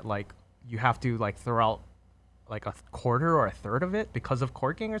wines that like you have to like throw out like a quarter or a third of it because of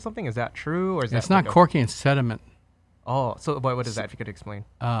corking or something. Is that true, or is It's that not like corking, it's sediment. Oh, so what is that? If you could explain.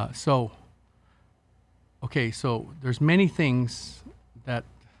 So there's many things that,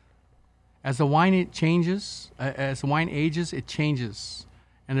 as the wine changes, as the wine ages, it changes.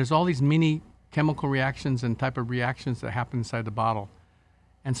 And there's all these mini chemical reactions and type of reactions that happen inside the bottle.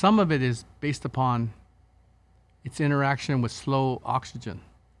 And some of it is based upon its interaction with slow oxygen.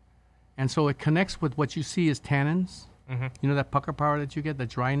 And so it connects with what you see as tannins. Mm-hmm. You know that pucker power that you get, the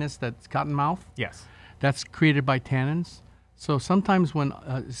dryness, that cotton mouth? Yes. That's created by tannins. So sometimes when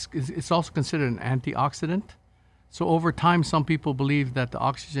it's also considered an antioxidant. So over time, some people believe that the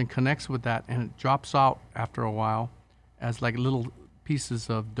oxygen connects with that and it drops out after a while as like little pieces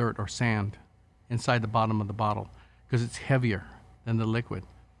of dirt or sand inside the bottom of the bottle because it's heavier than the liquid.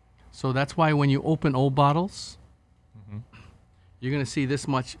 So that's why when you open old bottles, you're going to see this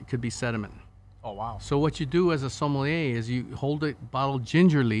much could be sediment. Oh wow. So what you do as a sommelier is you hold the bottle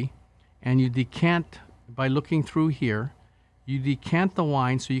gingerly and you decant by looking through here. You decant the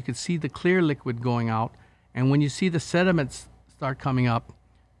wine so you can see the clear liquid going out. And when you see the sediments start coming up,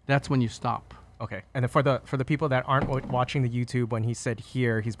 that's when you stop. Okay. And then for the people that aren't watching the YouTube, when he said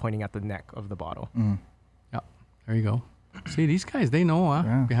here, he's pointing at the neck of the bottle. Yeah, there you go. See, these guys, they know,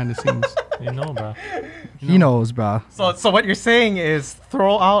 Yeah. behind the scenes. You know, bro. He knows, bro. So what you're saying is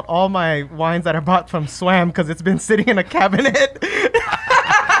throw out all my wines that I bought from Swam because it's been sitting in a cabinet.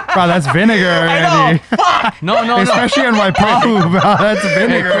 Bro, that's vinegar already. No. Especially in my Waipahu, bro. That's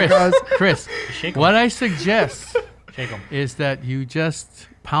vinegar. Hey, guys. Chris, Shake 'em. what I suggest Shake 'em. is that you just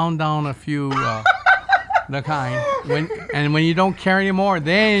pound down a few, the kind. When you don't care anymore,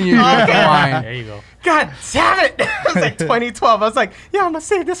 then you drink the wine. There you go. God damn it! It was like 2012. I was like, yeah, I'm gonna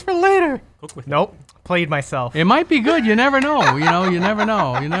save this for later. Cook with Nope. Played myself. It might be good. You never know. You never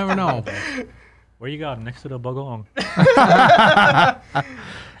know. You never know. Where you got next to the bagong?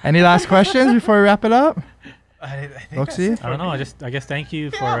 Any last questions before we wrap it up? I think Roxy? I don't know. I guess thank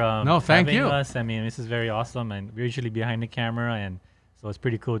you for No, thank having you. us. I mean, this is very awesome, and we're usually behind the camera, and so it's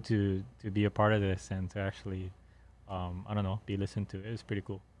pretty cool to be a part of this and to actually, I don't know, be listened to. It's pretty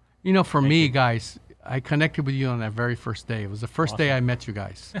cool. You know, for me, guys, I connected with you on that very first day. It was the first day I met you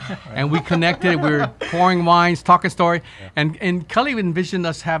guys. And we connected. We were pouring wines, talking story. Yeah. And Cully envisioned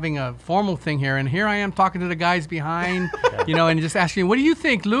us having a formal thing here. And here I am talking to the guys behind, and just asking, what do you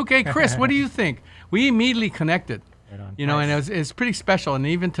think, Luke? Hey, Chris, what do you think? We immediately connected, Right on. and it's pretty special. And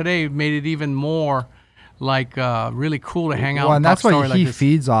even today made it even more like really cool to hang out Well, and and talk that's what story he like this.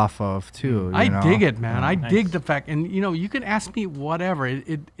 feeds off of, too. I you know? dig it, man. I dig Nice. the fact, and you can ask me whatever.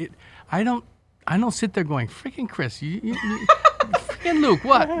 I don't sit there going, freaking Chris, you freaking Luke,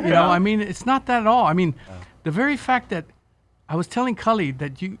 what? I mean, it's not that at all. I mean, the very fact that I was telling Cully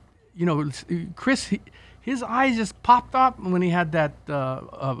that Chris, his eyes just popped up when he had that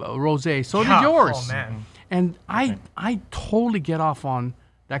rosé. So did yours. Oh man. And I totally get off on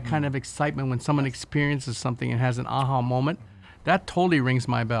that kind of excitement when someone experiences something and has an aha moment. That totally rings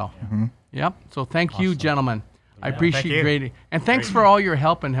my bell. Yep. So thank you, gentlemen. I appreciate you. greatly. And thanks for all your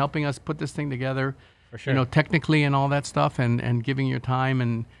help in helping us put this thing together, For sure. technically and all that stuff and giving your time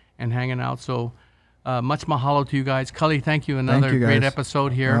and hanging out. So much mahalo to you guys. Cully, thank you. Another you, great guys.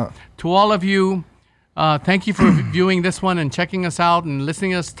 episode here. Yeah. To all of you, thank you for viewing this one and checking us out and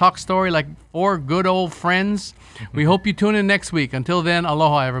listening to us talk story like four good old friends. We hope you tune in next week. Until then,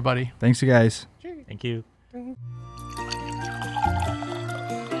 aloha, everybody. Thanks, you guys. Thank you.